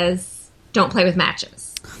says, don't play with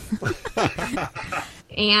matches.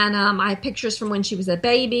 And I have pictures from when she was a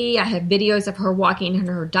baby. I have videos of her walking in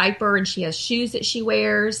her diaper, and she has shoes that she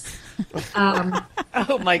wears.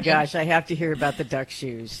 Oh, my gosh. I have to hear about the duck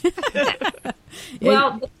shoes.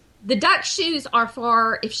 Well, the duck shoes are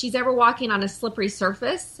for if she's ever walking on a slippery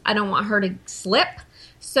surface. I don't want her to slip.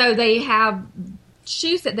 So they have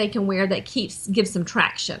shoes that they can wear that gives some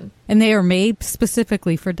traction. And they are made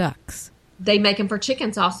specifically for ducks. They make them for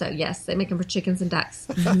chickens also. Yes, they make them for chickens and ducks.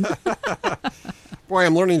 Boy,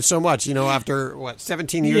 I'm learning so much. After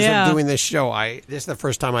 17 years of doing this show, this is the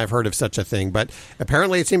first time I've heard of such a thing. But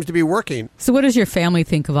apparently, it seems to be working. So, what does your family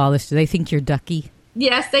think of all this? Do they think you're ducky?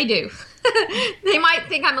 Yes, they do. They might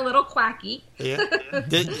think I'm a little quacky. Yeah.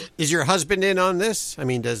 Is your husband in on this? I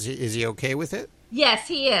mean, is he okay with it? Yes,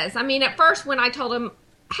 he is. I mean, at first, when I told him,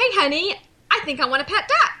 "Hey, honey, I think I want a pet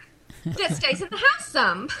duck that stays in the house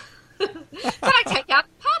some." That I take out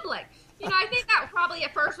in public. I think that probably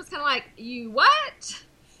at first was kind of like, you what?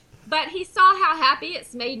 But he saw how happy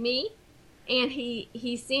it's made me, and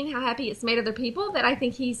he's seen how happy it's made other people, that I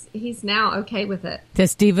think he's now okay with it.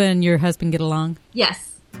 Does Diva and your husband get along?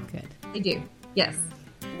 Yes. Good. They do. Yes.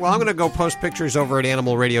 Well, I'm going to go post pictures over at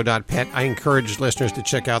animalradio.pet. I encourage listeners to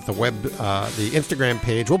check out the Instagram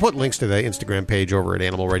page. We'll put links to the Instagram page over at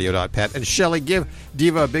animalradio.pet. And Shelley, give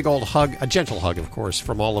Diva a big old hug, a gentle hug, of course,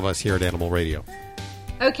 from all of us here at Animal Radio.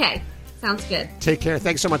 Okay. Sounds good. Take care.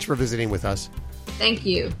 Thanks so much for visiting with us. Thank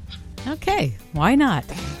you. Okay. Why not?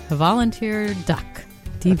 A volunteer duck.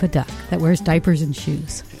 Diva duck that wears diapers and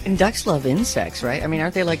shoes. And ducks love insects, right? I mean,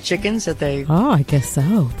 aren't they like chickens that they... Oh, I guess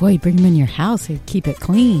so. Boy, bring them in your house. They'd keep it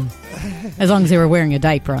clean. As long as they were wearing a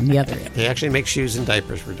diaper on the other end. They actually make shoes and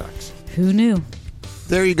diapers for ducks. Who knew?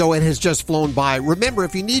 There you go. It has just flown by. Remember,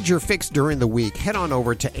 if you need your fix during the week, head on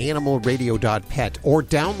over to animalradio.pet or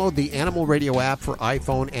download the Animal Radio app for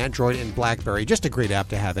iPhone, Android, and BlackBerry. Just a great app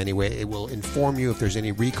to have anyway. It will inform you if there's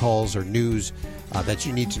any recalls or news that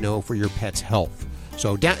you need to know for your pet's health.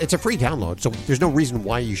 So it's a free download, so there's no reason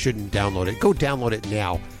why you shouldn't download it. Go download it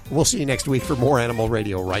now. We'll see you next week for more Animal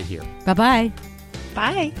Radio right here. Bye-bye.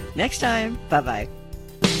 Bye. Next time. Bye-bye.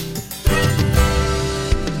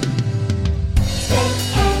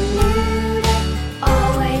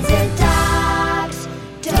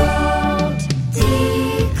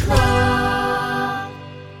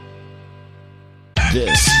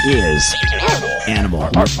 This is Animal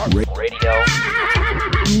Radio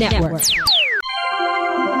Network.